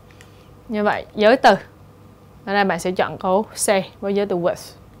ngại. Như vậy giới từ ở đây bạn sẽ chọn câu C với giới từ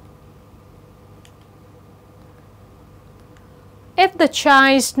with. If the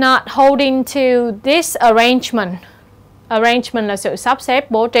child is not holding to this arrangement, arrangement là sự sắp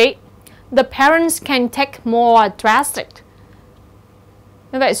xếp, bố trí, the parents can take more drastic.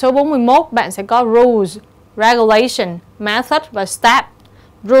 Như vậy số 41 bạn sẽ có rules, regulation, method và step.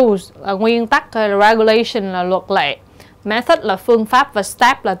 Rules là nguyên tắc, regulation là luật lệ, method là phương pháp và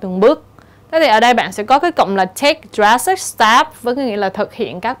step là từng bước. Thế thì ở đây bạn sẽ có cái cụm là take drastic step với cái nghĩa là thực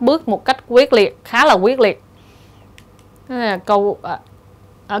hiện các bước một cách quyết liệt, khá là quyết liệt. Thế là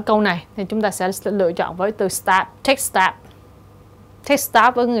ở câu này thì chúng ta sẽ lựa chọn với từ step, take step. Take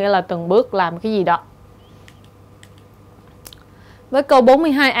step với nghĩa là từng bước làm cái gì đó. Với câu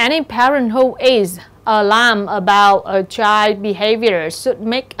 42, any parent who is alarmed about a child behavior should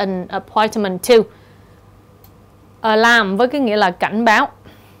make an appointment to. Alarm với cái nghĩa là cảnh báo.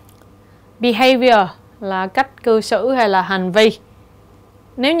 Behavior là cách cư xử hay là hành vi.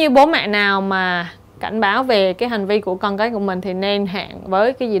 Nếu như bố mẹ nào mà cảnh báo về cái hành vi của con cái của mình thì nên hẹn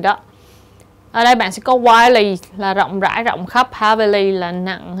với cái gì đó. Ở đây bạn sẽ có widely là rộng rãi, rộng khắp, heavily là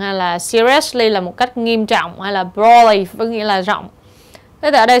nặng, hay là seriously là một cách nghiêm trọng, hay là broadly với nghĩa là rộng.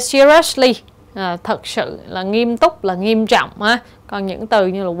 Thế thì ở đây seriously thật sự là nghiêm túc, là nghiêm trọng ha. Còn những từ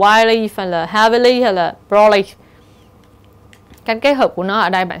như là widely hay là heavily hay là broadly, cách kết hợp của nó ở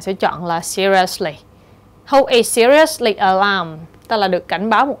đây bạn sẽ chọn là seriously. Who is seriously alarmed, tức là được cảnh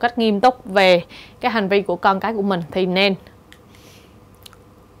báo một cách nghiêm túc về cái hành vi của con cái của mình thì nên.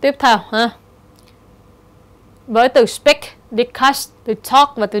 Tiếp theo ha, với từ speak, discuss, to talk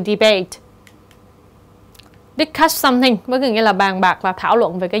và to debate. Discuss something với nghĩa là bàn bạc, là thảo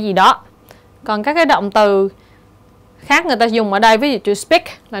luận về cái gì đó. Còn các cái động từ khác người ta dùng ở đây, ví dụ to speak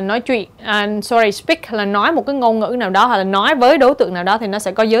là nói chuyện, speak là nói một cái ngôn ngữ nào đó, hoặc là nói với đối tượng nào đó thì nó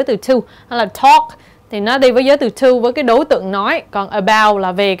sẽ có giới từ to. Hay là talk thì nó đi với giới từ to với cái đối tượng nói. Còn about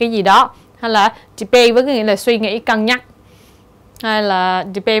là về cái gì đó. Hay là debate với cái nghĩa là suy nghĩ, cân nhắc. Hay là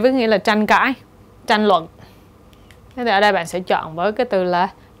debate với nghĩa là tranh cãi, tranh luận. Thế thì ở đây bạn sẽ chọn với cái từ là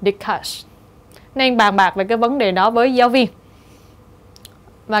discuss. Nên bàn bạc về cái vấn đề đó với giáo viên.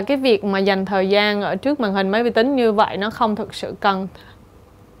 Và cái việc mà dành thời gian ở trước màn hình máy vi tính như vậy nó không thực sự cần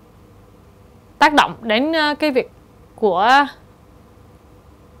tác động đến cái việc của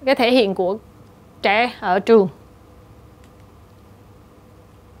cái thể hiện của trẻ ở trường.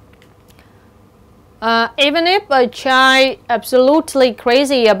 Even if a child absolutely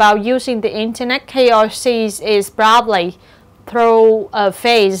crazy about using the internet, he or she is probably through a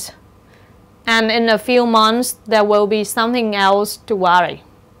phase, and in a few months there will be something else to worry.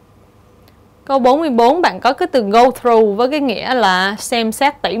 Câu 44 bạn có cái từ go through với cái nghĩa là xem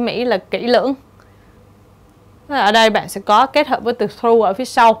xét tỉ mỉ, là kỹ lưỡng. Ở đây bạn sẽ có kết hợp với từ through ở phía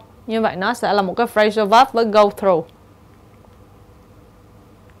sau. Như vậy nó sẽ là một cái phrasal verb với go through.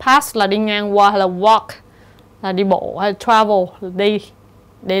 Pass là đi ngang qua, hay là walk là đi bộ, hay travel là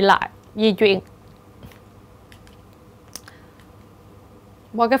đi lại, di chuyển.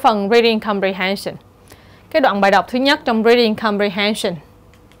 Qua cái phần reading comprehension. Cái đoạn bài đọc thứ nhất trong reading comprehension.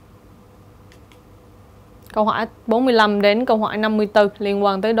 Câu hỏi 45 đến câu hỏi 54 liên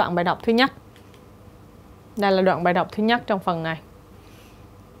quan tới đoạn bài đọc thứ nhất. Đây là đoạn bài đọc thứ nhất trong phần này.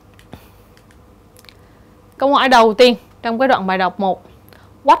 Câu hỏi đầu tiên trong cái đoạn bài đọc 1.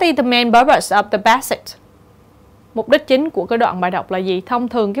 What is the main purpose of the passage? Mục đích chính của cái đoạn bài đọc là gì? Thông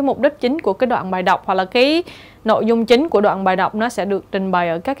thường cái mục đích chính của cái đoạn bài đọc hoặc là cái nội dung chính của đoạn bài đọc nó sẽ được trình bày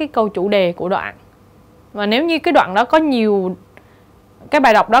ở các cái câu chủ đề của đoạn. Và nếu như cái đoạn đó có nhiều, cái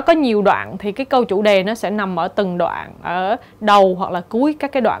bài đọc đó có nhiều đoạn thì cái câu chủ đề nó sẽ nằm ở từng đoạn, ở đầu hoặc là cuối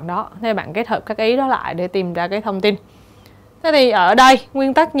các cái đoạn đó. Thế bạn kết hợp các ý đó lại để tìm ra cái thông tin. Thế thì ở đây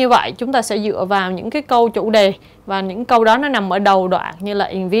nguyên tắc như vậy, chúng ta sẽ dựa vào những cái câu chủ đề và những câu đó nó nằm ở đầu đoạn, như là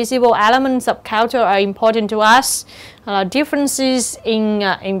invisible elements of culture are important to us, differences in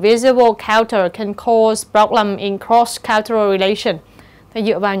invisible culture can cause problem in cross-cultural relation. Thì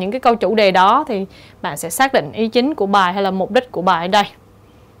dựa vào những cái câu chủ đề đó thì bạn sẽ xác định ý chính của bài hay là mục đích của bài ở đây.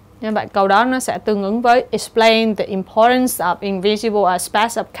 Như vậy câu đó nó sẽ tương ứng với explain the importance of invisible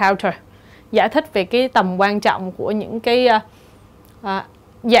aspects of culture. Giải thích về cái tầm quan trọng của những cái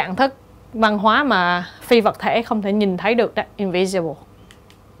dạng thức văn hóa mà phi vật thể không thể nhìn thấy được đó, invisible.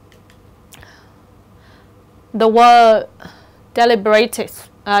 The word deliberative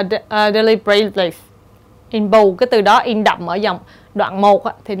in bold, cái từ đó in đậm ở dòng đoạn 1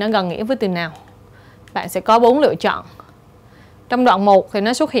 thì nó gần nghĩa với từ nào? Bạn sẽ có 4 lựa chọn. Trong đoạn 1 thì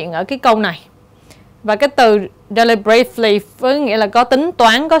nó xuất hiện ở cái câu này. Và cái từ deliberately với nghĩa là có tính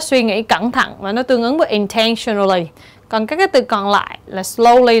toán, có suy nghĩ cẩn thận, và nó tương ứng với intentionally. Còn các cái từ còn lại là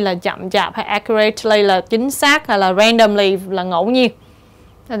slowly là chậm chạp, hay accurately là chính xác, hay là randomly là ngẫu nhiên.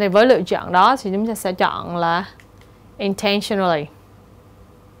 Thì với lựa chọn đó thì chúng ta sẽ chọn là intentionally.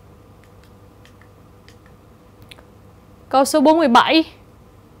 Câu số 47.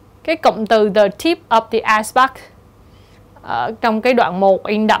 Cái cụm từ the tip of the iceberg ở trong cái đoạn 1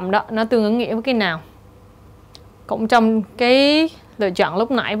 in đậm đó, nó tương ứng nghĩa với cái nào? Cũng trong cái lựa chọn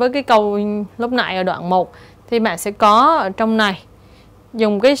lúc nãy với cái câu lúc nãy ở đoạn 1 thì bạn sẽ có ở trong này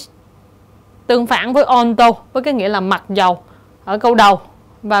dùng cái tương phản với onto với cái nghĩa là mặt dầu ở câu đầu,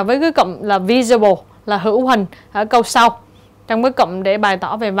 và với cái cụm là visible là hữu hình ở câu sau, trong cái cụm để bày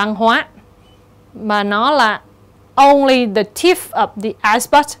tỏ về văn hóa, mà nó là only the tip of the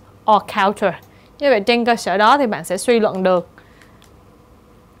iceberg or culture. Như vậy trên cơ sở đó thì bạn sẽ suy luận được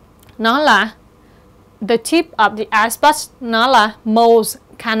nó là the tip of the iceberg, nó là most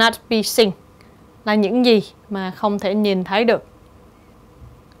cannot be seen, là những gì mà không thể nhìn thấy được.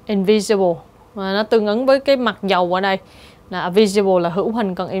 Invisible, và nó tương ứng với cái mặt dầu ở đây là visible là hữu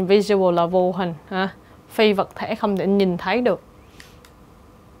hình, còn invisible là vô hình, phi vật thể không thể nhìn thấy được.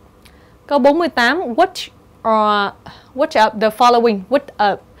 Câu 48, which of the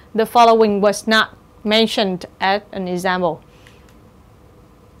following was not mentioned as an example.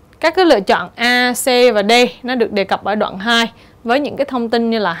 Các cái lựa chọn A, C và D nó được đề cập ở đoạn 2 với những cái thông tin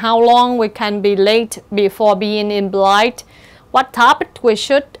như là how long we can be late before being impolite, what topic we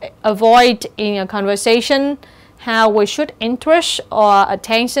should avoid in a conversation, how we should interest or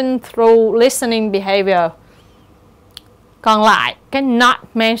attention through listening behavior. Còn lại cái not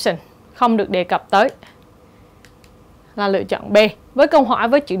mentioned, không được đề cập tới, là lựa chọn B. Với câu hỏi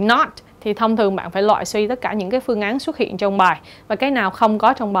với chữ not thì thông thường bạn phải loại suy tất cả những cái phương án xuất hiện trong bài, và cái nào không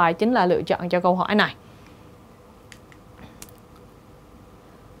có trong bài chính là lựa chọn cho câu hỏi này.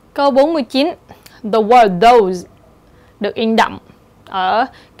 Câu 49, the word those được in đậm ở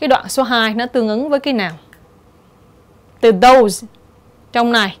cái đoạn số 2 nó tương ứng với cái nào? Từ those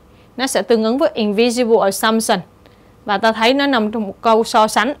trong này nó sẽ tương ứng với invisible assumption, và ta thấy nó nằm trong một câu so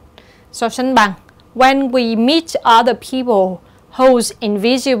sánh bằng when we meet other people whose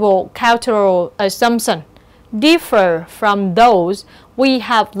invisible cultural assumption differ from those we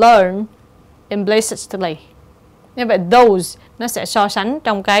have learned implicitly. Như vậy those nó sẽ so sánh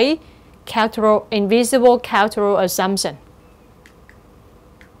trong cái invisible cultural assumption.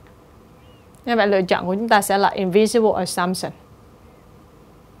 Như vậy lựa chọn của chúng ta sẽ là invisible assumption.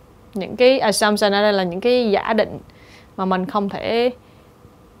 Những cái assumption ở đây là những cái giả định mà mình không thể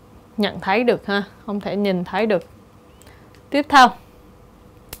nhận thấy được, không thể nhìn thấy được. Tiếp theo,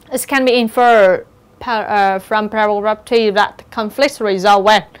 it can be inferred from probability that conflicts result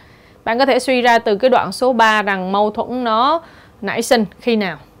when. Bạn có thể suy ra từ cái đoạn số 3 rằng mâu thuẫn nó nảy sinh khi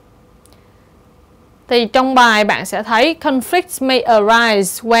nào. Thì trong bài bạn sẽ thấy conflicts may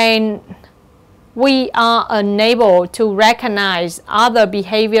arise when we are unable to recognize other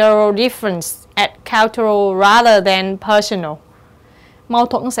behavioral difference at cultural rather than personal. Mâu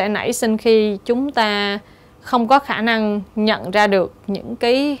thuẫn sẽ nảy sinh khi chúng ta không có khả năng nhận ra được những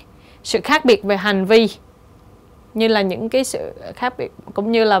cái sự khác biệt về hành vi, như là những cái sự khác biệt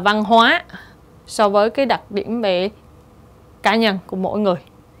cũng như là văn hóa so với cái đặc điểm về cá nhân của mỗi người.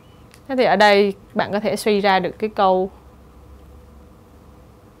 Thế thì ở đây bạn có thể suy ra được cái câu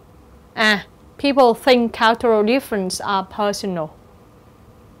people think cultural difference are personal.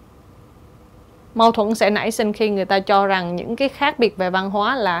 Mâu thuẫn sẽ nảy sinh khi người ta cho rằng những cái khác biệt về văn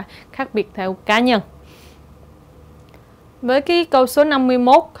hóa là khác biệt theo cá nhân. Với cái câu số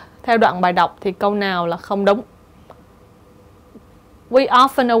 51 theo đoạn bài đọc thì câu nào là không đúng? We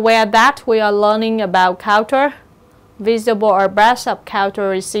often aware that we are learning about culture. Visible or breadth of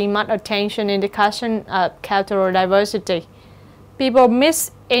culture receive much attention in discussion of cultural diversity. People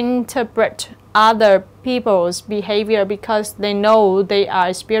misinterpret other people's behavior because they know they are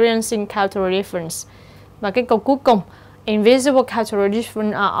experiencing cultural difference. Và cái câu cuối cùng, invisible cultural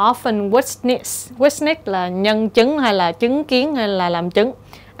difference are often witnessed là nhân chứng hay là chứng kiến hay là làm chứng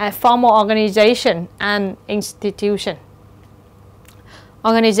at formal organization and institution.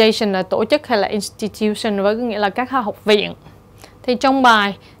 Organization là tổ chức hay là institution với nghĩa là các học viện. Thì trong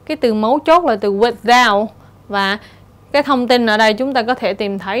bài cái từ mấu chốt là từ without, và cái thông tin ở đây chúng ta có thể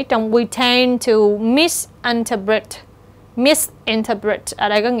tìm thấy trong we tend to misinterpret. Misinterpret ở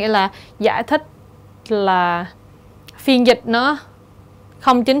đây có nghĩa là giải thích, là phiên dịch nó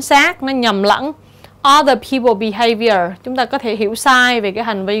không chính xác, nó nhầm lẫn. Other people behavior, chúng ta có thể hiểu sai về cái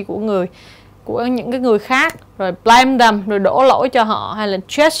hành vi của những cái người khác, rồi blame them, rồi đổ lỗi cho họ, hay là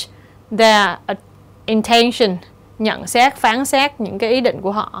judge their intention, nhận xét, phán xét những cái ý định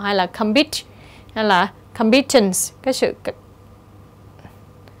của họ, hay là competence, cái sự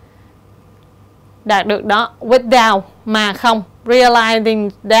đạt được đó, without mà không, realizing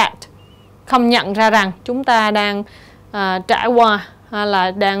that, không nhận ra rằng chúng ta đang trải qua hay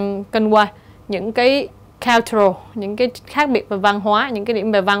là đang kinh qua những cái cultural, những cái khác biệt về văn hóa, những cái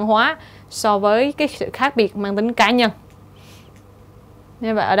điểm về văn hóa so với cái sự khác biệt mang tính cá nhân.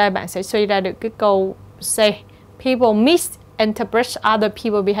 Như vậy ở đây bạn sẽ suy ra được cái câu C. People misinterpret other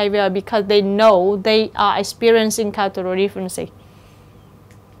people's behavior because they know they are experiencing cultural differences.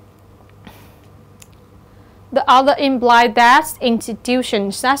 The other implies that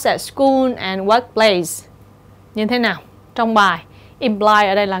institutions such as school and workplace. Như thế nào? Trong bài, imply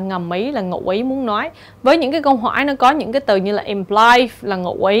ở đây là ngầm ý, là ngụ ý muốn nói. Với những cái câu hỏi nó có những cái từ như là imply là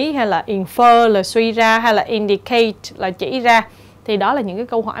ngụ ý, hay là infer là suy ra, hay là indicate là chỉ ra. Thì thì đó là những cái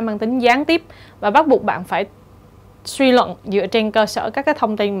câu hỏi mang tính gián tiếp và bắt buộc bạn phải suy luận dựa trên cơ sở các cái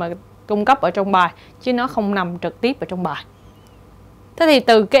thông tin mà cung cấp ở trong bài, chứ nó không nằm trực tiếp ở trong bài. Thế thì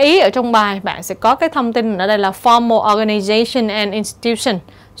từ cái ý ở trong bài, bạn sẽ có cái thông tin ở đây là formal organization and institution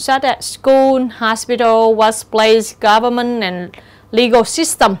such as school, hospital, workplace, government and legal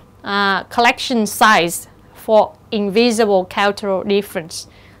system, collection sites for invisible cultural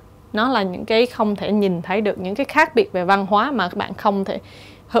difference. Nó là những cái không thể nhìn thấy được, những cái khác biệt về văn hóa mà các bạn không thể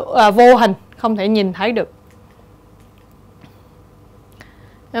vô hình không thể nhìn thấy được.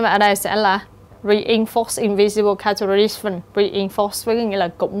 Và ở đây sẽ là reinforce invisible cultural difference. Reinforce với nghĩa là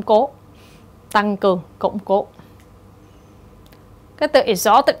củng cố, tăng cường, củng cố. Cái từ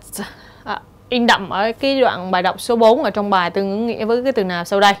exalted in đậm ở cái đoạn bài đọc số 4 ở trong bài tương ứng nghĩa với cái từ nào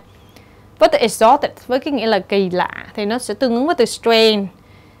sau đây? Với từ exalted với cái nghĩa là kỳ lạ thì nó sẽ tương ứng với từ strange.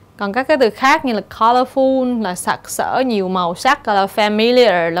 Còn các cái từ khác như là colorful là sặc sỡ, nhiều màu sắc, là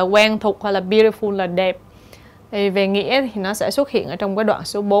familiar là quen thuộc, hoặc là beautiful là đẹp. Thì về nghĩa thì nó sẽ xuất hiện ở trong cái đoạn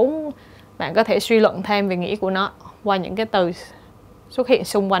số 4. Bạn có thể suy luận thêm về nghĩa của nó qua những cái từ xuất hiện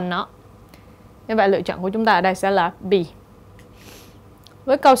xung quanh nó. Như vậy lựa chọn của chúng ta ở đây sẽ là B.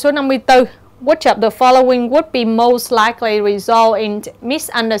 Với câu số 54, which of the following would be most likely result in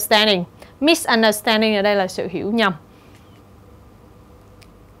misunderstanding? Misunderstanding ở đây là sự hiểu nhầm.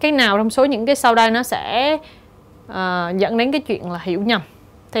 Cái nào trong số những cái sau đây nó sẽ dẫn đến cái chuyện là hiểu nhầm?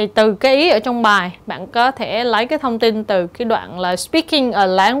 Thì từ cái ý ở trong bài, bạn có thể lấy cái thông tin từ cái đoạn là speaking a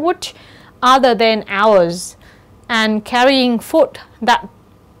language other than ours and carrying food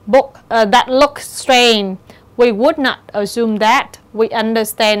that look strange. We would not assume that we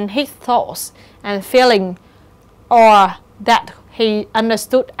understand his thoughts and feeling or that he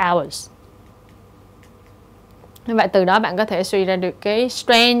understood ours. Như vậy từ đó bạn có thể suy ra được cái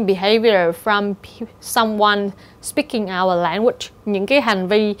strange behavior from someone speaking our language, những cái hành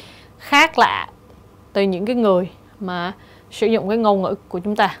vi khác lạ từ những cái người mà sử dụng cái ngôn ngữ của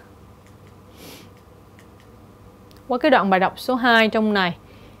chúng ta. Qua cái đoạn bài đọc số 2 trong này,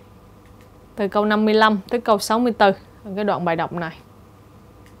 từ câu 55 tới câu 64, cái đoạn bài đọc này.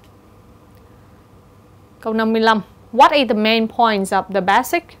 Câu 55, what is the main points of the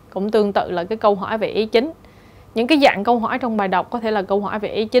basic? Cũng tương tự là cái câu hỏi về ý chính. Những cái dạng câu hỏi trong bài đọc có thể là câu hỏi về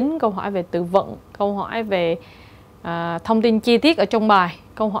ý chính, câu hỏi về từ vựng, câu hỏi về thông tin chi tiết ở trong bài,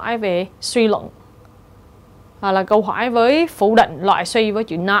 câu hỏi về suy luận, hoặc là câu hỏi với phủ định, loại suy với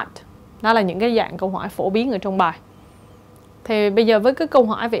chữ not. Đó là những cái dạng câu hỏi phổ biến ở trong bài. Thì bây giờ với cái câu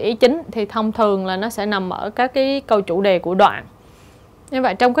hỏi về ý chính thì thông thường là nó sẽ nằm ở các cái câu chủ đề của đoạn. Như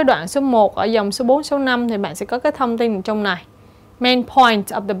vậy trong cái đoạn số 1 ở dòng số 4, số 5 thì bạn sẽ có cái thông tin trong này. Main point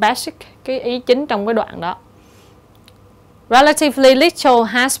of the basic, cái ý chính trong cái đoạn đó. Relatively little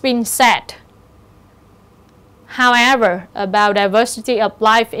has been said, however, about diversity of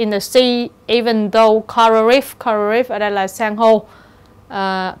life in the sea, even though coral reef ở đây là san hô,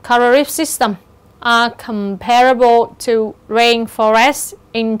 coral reef system are comparable to rainforests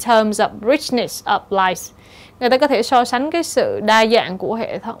in terms of richness of life. Người ta có thể so sánh cái sự đa dạng của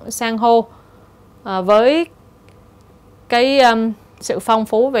hệ thống san hô với cái sự phong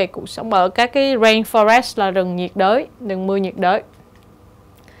phú về cuộc sống ở các cái rainforest là rừng nhiệt đới, rừng mưa nhiệt đới.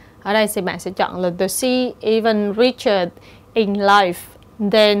 Ở đây thì bạn sẽ chọn là the sea even richer in life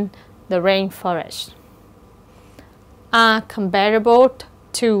than the rainforest. Are comparable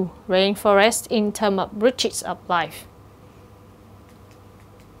to rainforest in terms of riches of life.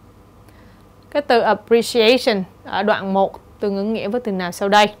 Cái từ appreciation ở đoạn 1 tương ứng nghĩa với từ nào sau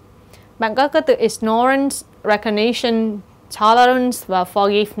đây? Bạn có cái từ ignorance, recognition, tolerance và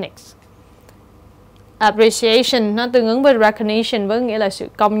forgiveness. Appreciation nó tương ứng với recognition với nghĩa là sự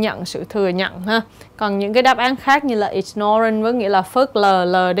công nhận, sự thừa nhận ha. Còn những cái đáp án khác như là ignorance với nghĩa là phớt lờ,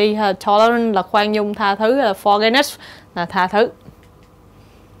 lờ đi ha, tolerance là khoan dung, tha thứ, hay là forgiveness là tha thứ.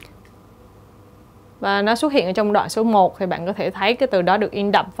 Và nó xuất hiện ở trong đoạn số 1 thì bạn có thể thấy cái từ đó được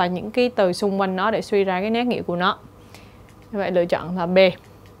in đậm và những cái từ xung quanh nó để suy ra cái nét nghĩa của nó. Như vậy lựa chọn là B.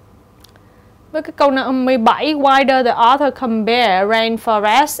 Với cái câu 57, why does the author compare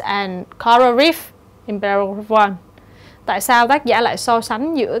rainforest and coral reef in paragraph 1? Tại sao tác giả lại so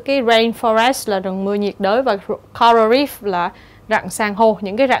sánh giữa cái rainforest là rừng mưa nhiệt đới và coral reef là rặng san hô,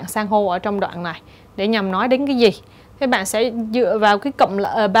 những cái rặng san hô ở trong đoạn này để nhằm nói đến cái gì? Các bạn sẽ dựa vào cái cụm là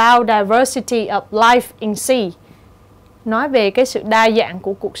about diversity of life in sea, nói về cái sự đa dạng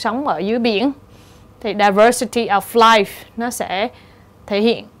của cuộc sống ở dưới biển. Thì diversity of life nó sẽ thể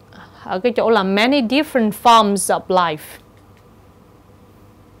hiện ở cái chỗ là many different forms of life.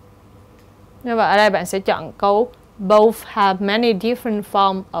 Như vậy ở đây bạn sẽ chọn câu both have many different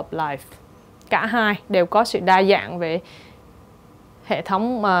forms of life. Cả hai đều có sự đa dạng về hệ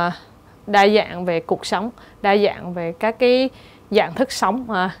thống đa dạng về cuộc sống, đa dạng về các cái dạng thức sống,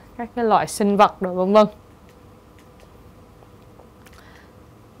 các cái loại sinh vật rồi vân vân.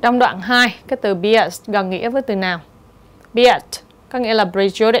 Trong đoạn 2, cái từ bias gần nghĩa với từ nào? Bias có nghĩa là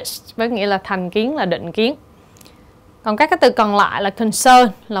prejudice, với nghĩa là thành kiến, là định kiến. Còn các cái từ còn lại là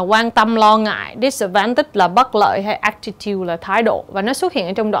concern là quan tâm, lo ngại, disadvantage là bất lợi, hay attitude là thái độ. Và nó xuất hiện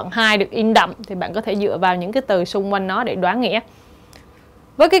ở trong đoạn 2 được in đậm, thì bạn có thể dựa vào những cái từ xung quanh nó để đoán nghĩa.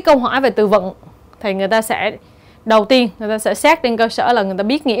 Với cái câu hỏi về từ vựng thì người ta sẽ đầu tiên người ta sẽ xét trên cơ sở là người ta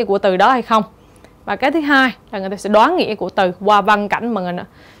biết nghĩa của từ đó hay không. Và cái thứ hai là người ta sẽ đoán nghĩa của từ qua văn cảnh mà người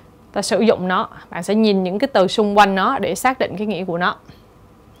ta sử dụng nó. Bạn sẽ nhìn những cái từ xung quanh nó để xác định cái nghĩa của nó.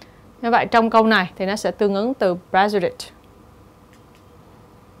 Như vậy trong câu này thì nó sẽ tương ứng từ prejudice.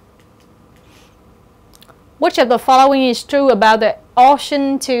 Which of the following is true about the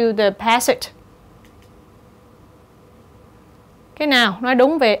ocean to the Pacific? Cái nào nói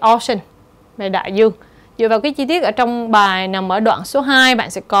đúng về ocean, về đại dương? Dựa vào cái chi tiết ở trong bài nằm ở đoạn số 2, bạn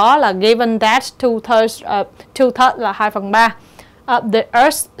sẽ có là given that two-thirds là 2/3. The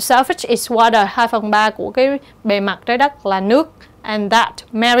Earth's surface is water, 2/3 của cái bề mặt trái đất là nước. And that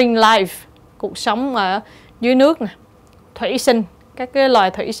marine life, cuộc sống ở dưới nước nè, thủy sinh, các cái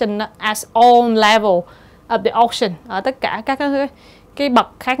loài thủy sinh đó, as all level of the ocean, ở tất cả các cái bậc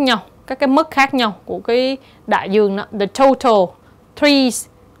khác nhau, các cái mức khác nhau của cái đại dương đó. The total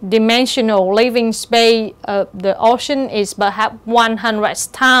three-dimensional living space of the ocean is perhaps 100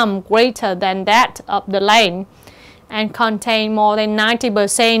 times greater than that of the land and contain more than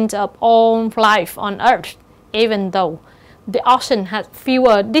 90% of all life on Earth, even though the ocean has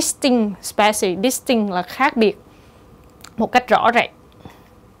fewer distinct species. Distinct là khác biệt một cách rõ rệt.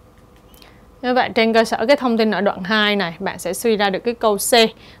 Như vậy trên cơ sở cái thông tin ở đoạn 2 này, bạn sẽ suy ra được cái câu C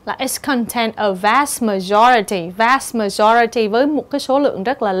là it contains a vast majority. Vast majority với một cái số lượng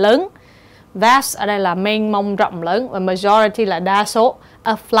rất là lớn. Vast ở đây là mênh mông rộng lớn, và majority là đa số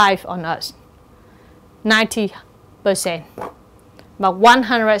of life on Earth. 90%. Và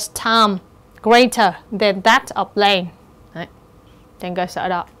 100 times greater than that of land. Đấy. Trên cơ sở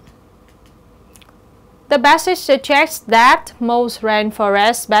đó. The passage suggests that most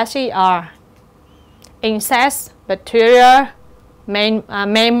rainforest species are insects, bacteria,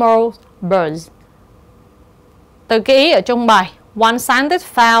 mammal, birds. Từ cái ý ở trong bài, one scientist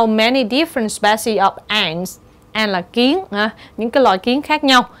found many different species of ants, ant là kiến, những cái loại kiến khác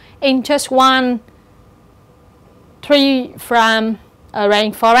nhau, in just one tree from a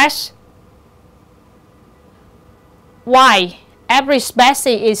rainforest. Why? Every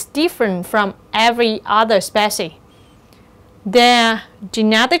species is different from every other species. Their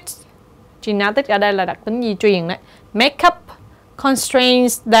genetics ở đây là đặc tính di truyền đấy. Makeup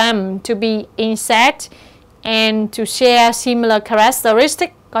constrains them to be insects and to share similar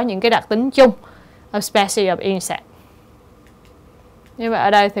characteristics, có những cái đặc tính chung of species of insect. Như vậy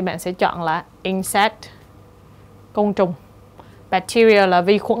ở đây thì bạn sẽ chọn là insect, côn trùng. Bacteria là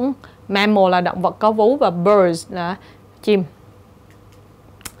vi khuẩn, mammal là động vật có vú, và birds là chim.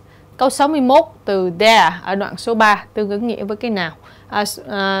 Câu 61 từ there ở đoạn số 3 tương ứng nghĩa với cái nào?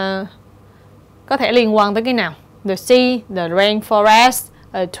 Có thể liên quan tới cái nào? The sea, the rainforest,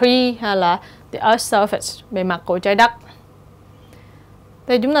 a tree, hay là the earth's surface, bề mặt của trái đất.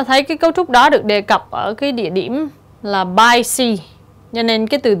 Thì chúng ta thấy cái cấu trúc đó được đề cập ở cái địa điểm là by sea, cho nên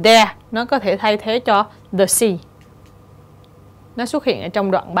cái từ there nó có thể thay thế cho the sea. Nó xuất hiện ở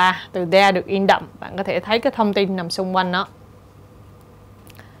trong đoạn 3, từ there được in đậm, bạn có thể thấy cái thông tin nằm xung quanh nó.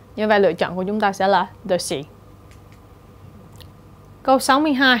 Như vậy lựa chọn của chúng ta sẽ là the sea. Câu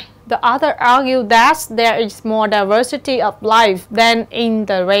 62. The author argued that there is more diversity of life than in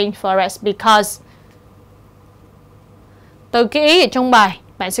the rainforest because. Từ cái ý ở trong bài,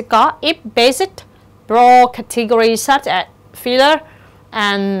 bạn sẽ có if basic broad categories such as filler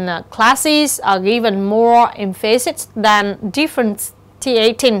and classes are given more emphasis than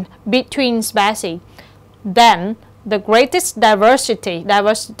differentiating between species, then the greatest diversity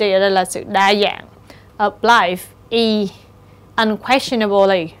ở đây là sự đa dạng of life is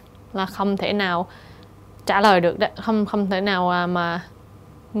unquestionably, là không thể nào trả lời được đấy, không thể nào mà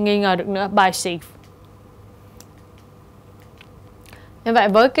nghi ngờ được nữa, by sea. Như vậy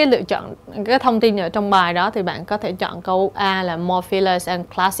với cái lựa chọn cái thông tin ở trong bài đó thì bạn có thể chọn câu A là more fillers and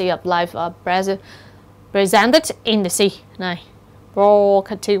classes of life are presented in the sea. Này, broad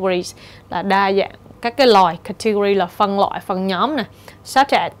categories là đa dạng các cái loài, category là phân loại, phân nhóm nè, such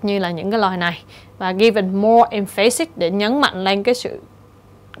as như là những cái loài này, và given more emphasis để nhấn mạnh lên cái sự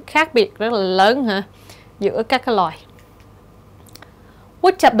khác biệt rất là lớn giữa các cái loài.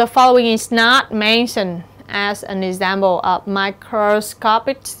 Which of the following is not mentioned as an example of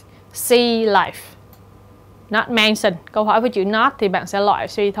microscopic sea life. Not mentioned. Câu hỏi với chữ not thì bạn sẽ loại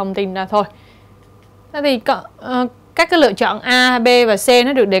suy thông tin ra thôi. Thế thì các cái lựa chọn A, B và C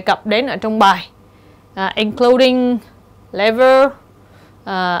nó được đề cập đến ở trong bài. Including level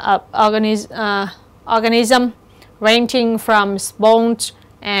of organism ranging from sponge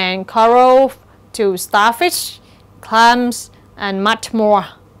and coral to starfish, clams and much more.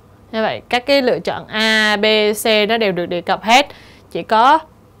 Như vậy các cái lựa chọn A, B, C nó đều được đề cập hết. Chỉ có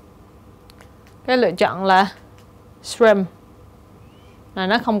cái lựa chọn là shrimp là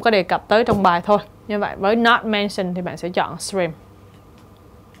nó không có đề cập tới trong bài thôi. Như vậy với not mentioned thì bạn sẽ chọn shrimp.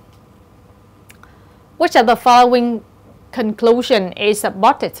 Which of the following conclusion is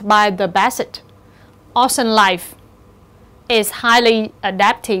supported by the passage? Ocean life is highly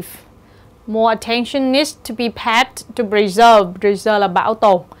adaptive. More attention needs to be paid to preserve. Preserve là bảo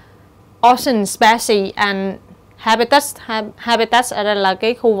tồn. Ocean species and habitats. Habitats ở đây là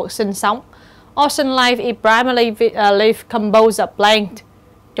cái khu vực sinh sống. Ocean life is primarily life composed of plant.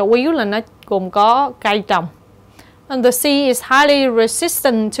 Chủ yếu là nó gồm có cây trồng. And the sea is highly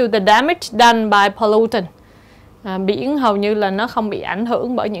resistant to the damage done by pollutant. Biển hầu như là nó không bị ảnh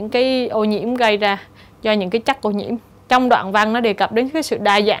hưởng bởi những cái ô nhiễm gây ra do những cái chất ô nhiễm. Trong đoạn văn nó đề cập đến cái sự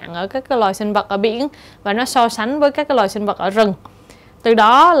đa dạng ở các cái loài sinh vật ở biển và nó so sánh với các cái loài sinh vật ở rừng. Từ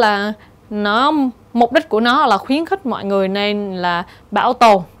đó là mục đích của nó là khuyến khích mọi người nên là bảo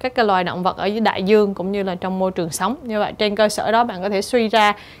tồn các cái loài động vật ở dưới đại dương cũng như là trong môi trường sống. Như vậy trên cơ sở đó bạn có thể suy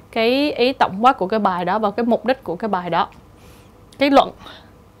ra cái ý tổng quát của cái bài đó và cái mục đích của cái bài đó. Cái luận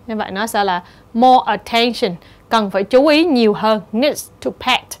như vậy nó sẽ là more attention, cần phải chú ý nhiều hơn, needs to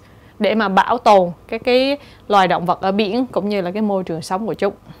pet, để mà bảo tồn cái loài động vật ở biển cũng như là cái môi trường sống của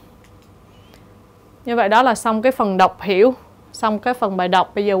chúng. Như vậy đó là xong cái phần đọc hiểu, xong cái phần bài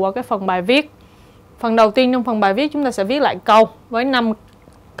đọc. Bây giờ qua cái phần bài viết. Phần đầu tiên trong phần bài viết chúng ta sẽ viết lại câu với 5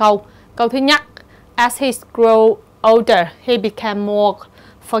 câu. Câu thứ nhất, as he grew older, he became more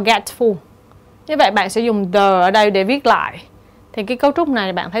forgetful. Như vậy bạn sẽ dùng the ở đây để viết lại. Thì cái cấu trúc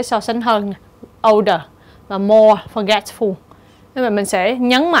này bạn thấy so sánh hơn, older và more forgetful. Như vậy mình sẽ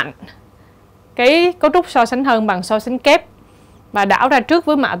nhấn mạnh cái cấu trúc so sánh hơn bằng so sánh kép và đảo ra trước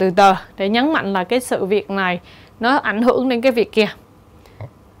với mạo từ tờ để nhấn mạnh là cái sự việc này nó ảnh hưởng đến cái việc kia.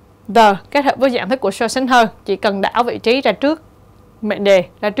 The kết hợp với dạng thức của so sánh hơn, chỉ cần đảo vị trí ra trước mệnh đề,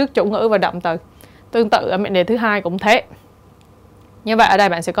 ra trước chủ ngữ và động từ. Tương tự ở mệnh đề thứ hai cũng thế. Như vậy ở đây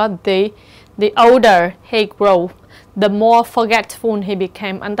bạn sẽ có the older he grew, the more forgetful he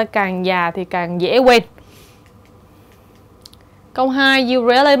became. Anh ta càng già thì càng dễ quên. Câu 2, you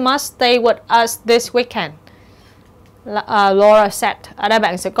really must stay with us this weekend. Laura said. Ở đây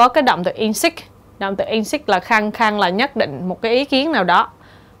bạn sẽ có cái động từ insist. Động từ insist là khăng khăng là nhất định một cái ý kiến nào đó,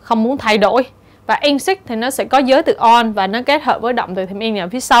 không muốn thay đổi. Và insist thì nó sẽ có giới từ on và nó kết hợp với động từ thêm in ở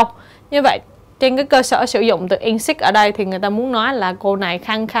phía sau. Như vậy trên cái cơ sở sử dụng từ insist ở đây thì người ta muốn nói là cô này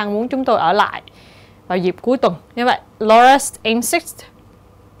khăng khăng muốn chúng tôi ở lại vào dịp cuối tuần. Như vậy Laura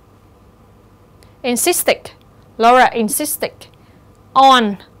insisted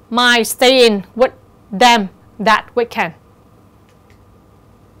on my staying with them that weekend.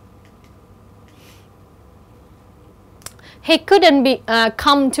 He couldn't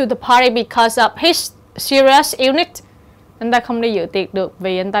come to the party because of his serious illness. Anh ta không đi dự tiệc được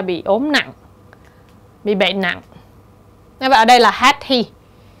vì anh ta bị ốm nặng, bị bệnh nặng. Và ở đây là had he.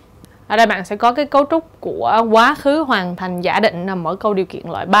 Ở đây bạn sẽ có cái cấu trúc của quá khứ hoàn thành giả định nằm ở câu điều kiện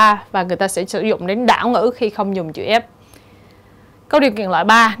loại 3 và người ta sẽ sử dụng đến đảo ngữ khi không dùng chữ F. Câu điều kiện loại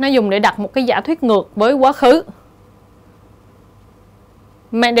 3 nó dùng để đặt một cái giả thuyết ngược với quá khứ.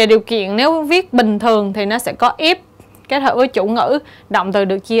 Mệnh đề điều kiện nếu viết bình thường thì nó sẽ có if kết hợp với chủ ngữ, động từ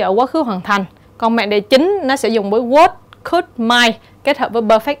được chia ở quá khứ hoàn thành. Còn mệnh đề chính nó sẽ dùng với would, could, might kết hợp với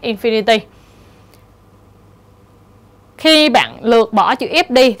perfect infinity. Khi bạn lược bỏ chữ if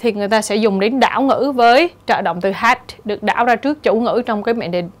đi thì người ta sẽ dùng đến đảo ngữ với trợ động từ had được đảo ra trước chủ ngữ trong cái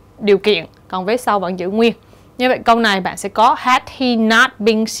mệnh đề điều kiện, còn vế sau vẫn giữ nguyên. Như vậy câu này bạn sẽ có had he not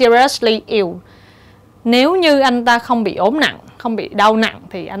been seriously ill. Nếu như anh ta không bị ốm nặng, không bị đau nặng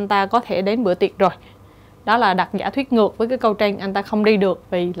thì anh ta có thể đến bữa tiệc rồi. Đó là đặt giả thuyết ngược với cái câu trên, anh ta không đi được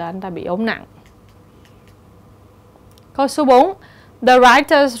vì là anh ta bị ốm nặng. Câu số 4. The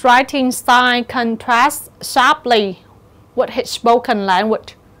writer's writing style contrasts sharply with his spoken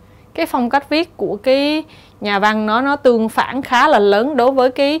language. Cái phong cách viết của cái nhà văn nó tương phản khá là lớn đối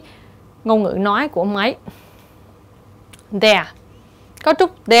với cái ngôn ngữ nói của ông ấy. There. Cấu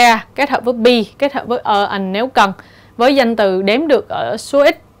trúc there kết hợp với be, kết hợp với and nếu cần, với danh từ đếm được ở số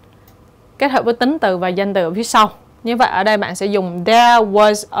ít, kết hợp với tính từ và danh từ ở phía sau. Như vậy ở đây bạn sẽ dùng there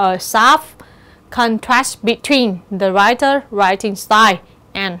was a sharp contrast between the writer writing style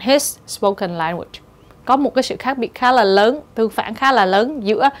and his spoken language. Có một cái sự khác biệt khá là lớn, tương phản khá là lớn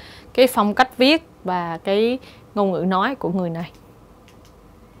giữa cái phong cách viết và cái ngôn ngữ nói của người này.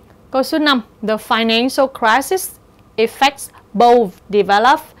 Câu số 5. The financial crisis affects both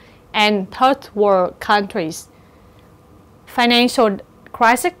developed and third world countries. Financial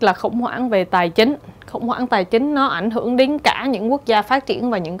crisis là khủng hoảng về tài chính. Khủng hoảng tài chính nó ảnh hưởng đến cả những quốc gia phát triển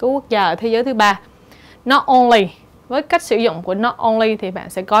và những cái quốc gia ở thế giới thứ ba. Not only, với cách sử dụng của not only thì bạn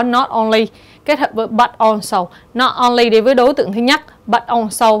sẽ có not only kết hợp với but also. Not only đi với đối tượng thứ nhất, but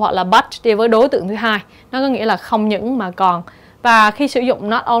also hoặc là but đi với đối tượng thứ hai. Nó có nghĩa là không những mà còn. Và khi sử dụng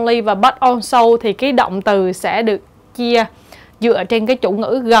not only và but also thì cái động từ sẽ được chia dựa trên cái chủ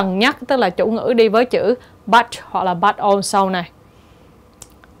ngữ gần nhất, tức là chủ ngữ đi với chữ but hoặc là but also này.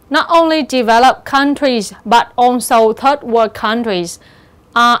 Not only developed countries but also third world countries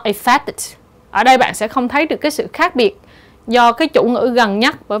are affected. Ở đây bạn sẽ không thấy được cái sự khác biệt do cái chủ ngữ gần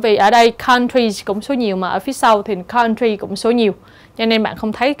nhất, bởi vì ở đây countries cũng số nhiều mà ở phía sau thì country cũng số nhiều. Cho nên bạn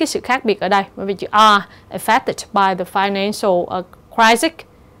không thấy cái sự khác biệt ở đây, bởi vì chữ are affected by the financial crisis.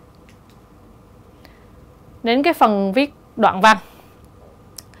 Đến cái phần viết đoạn văn.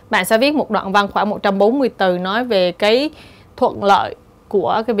 Bạn sẽ viết một đoạn văn khoảng 140 từ nói về cái thuận lợi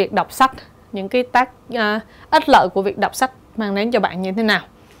của cái việc đọc sách, những cái ích lợi của việc đọc sách mang đến cho bạn như thế nào.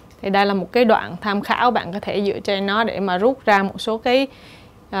 Thì đây là một cái đoạn tham khảo, bạn có thể dựa trên nó để mà rút ra một số cái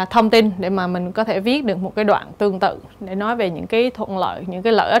thông tin để mà mình có thể viết được một cái đoạn tương tự để nói về những cái thuận lợi, những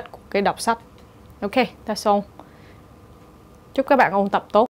cái lợi ích của cái đọc sách. Ok, that's all. Chúc các bạn ôn tập tốt.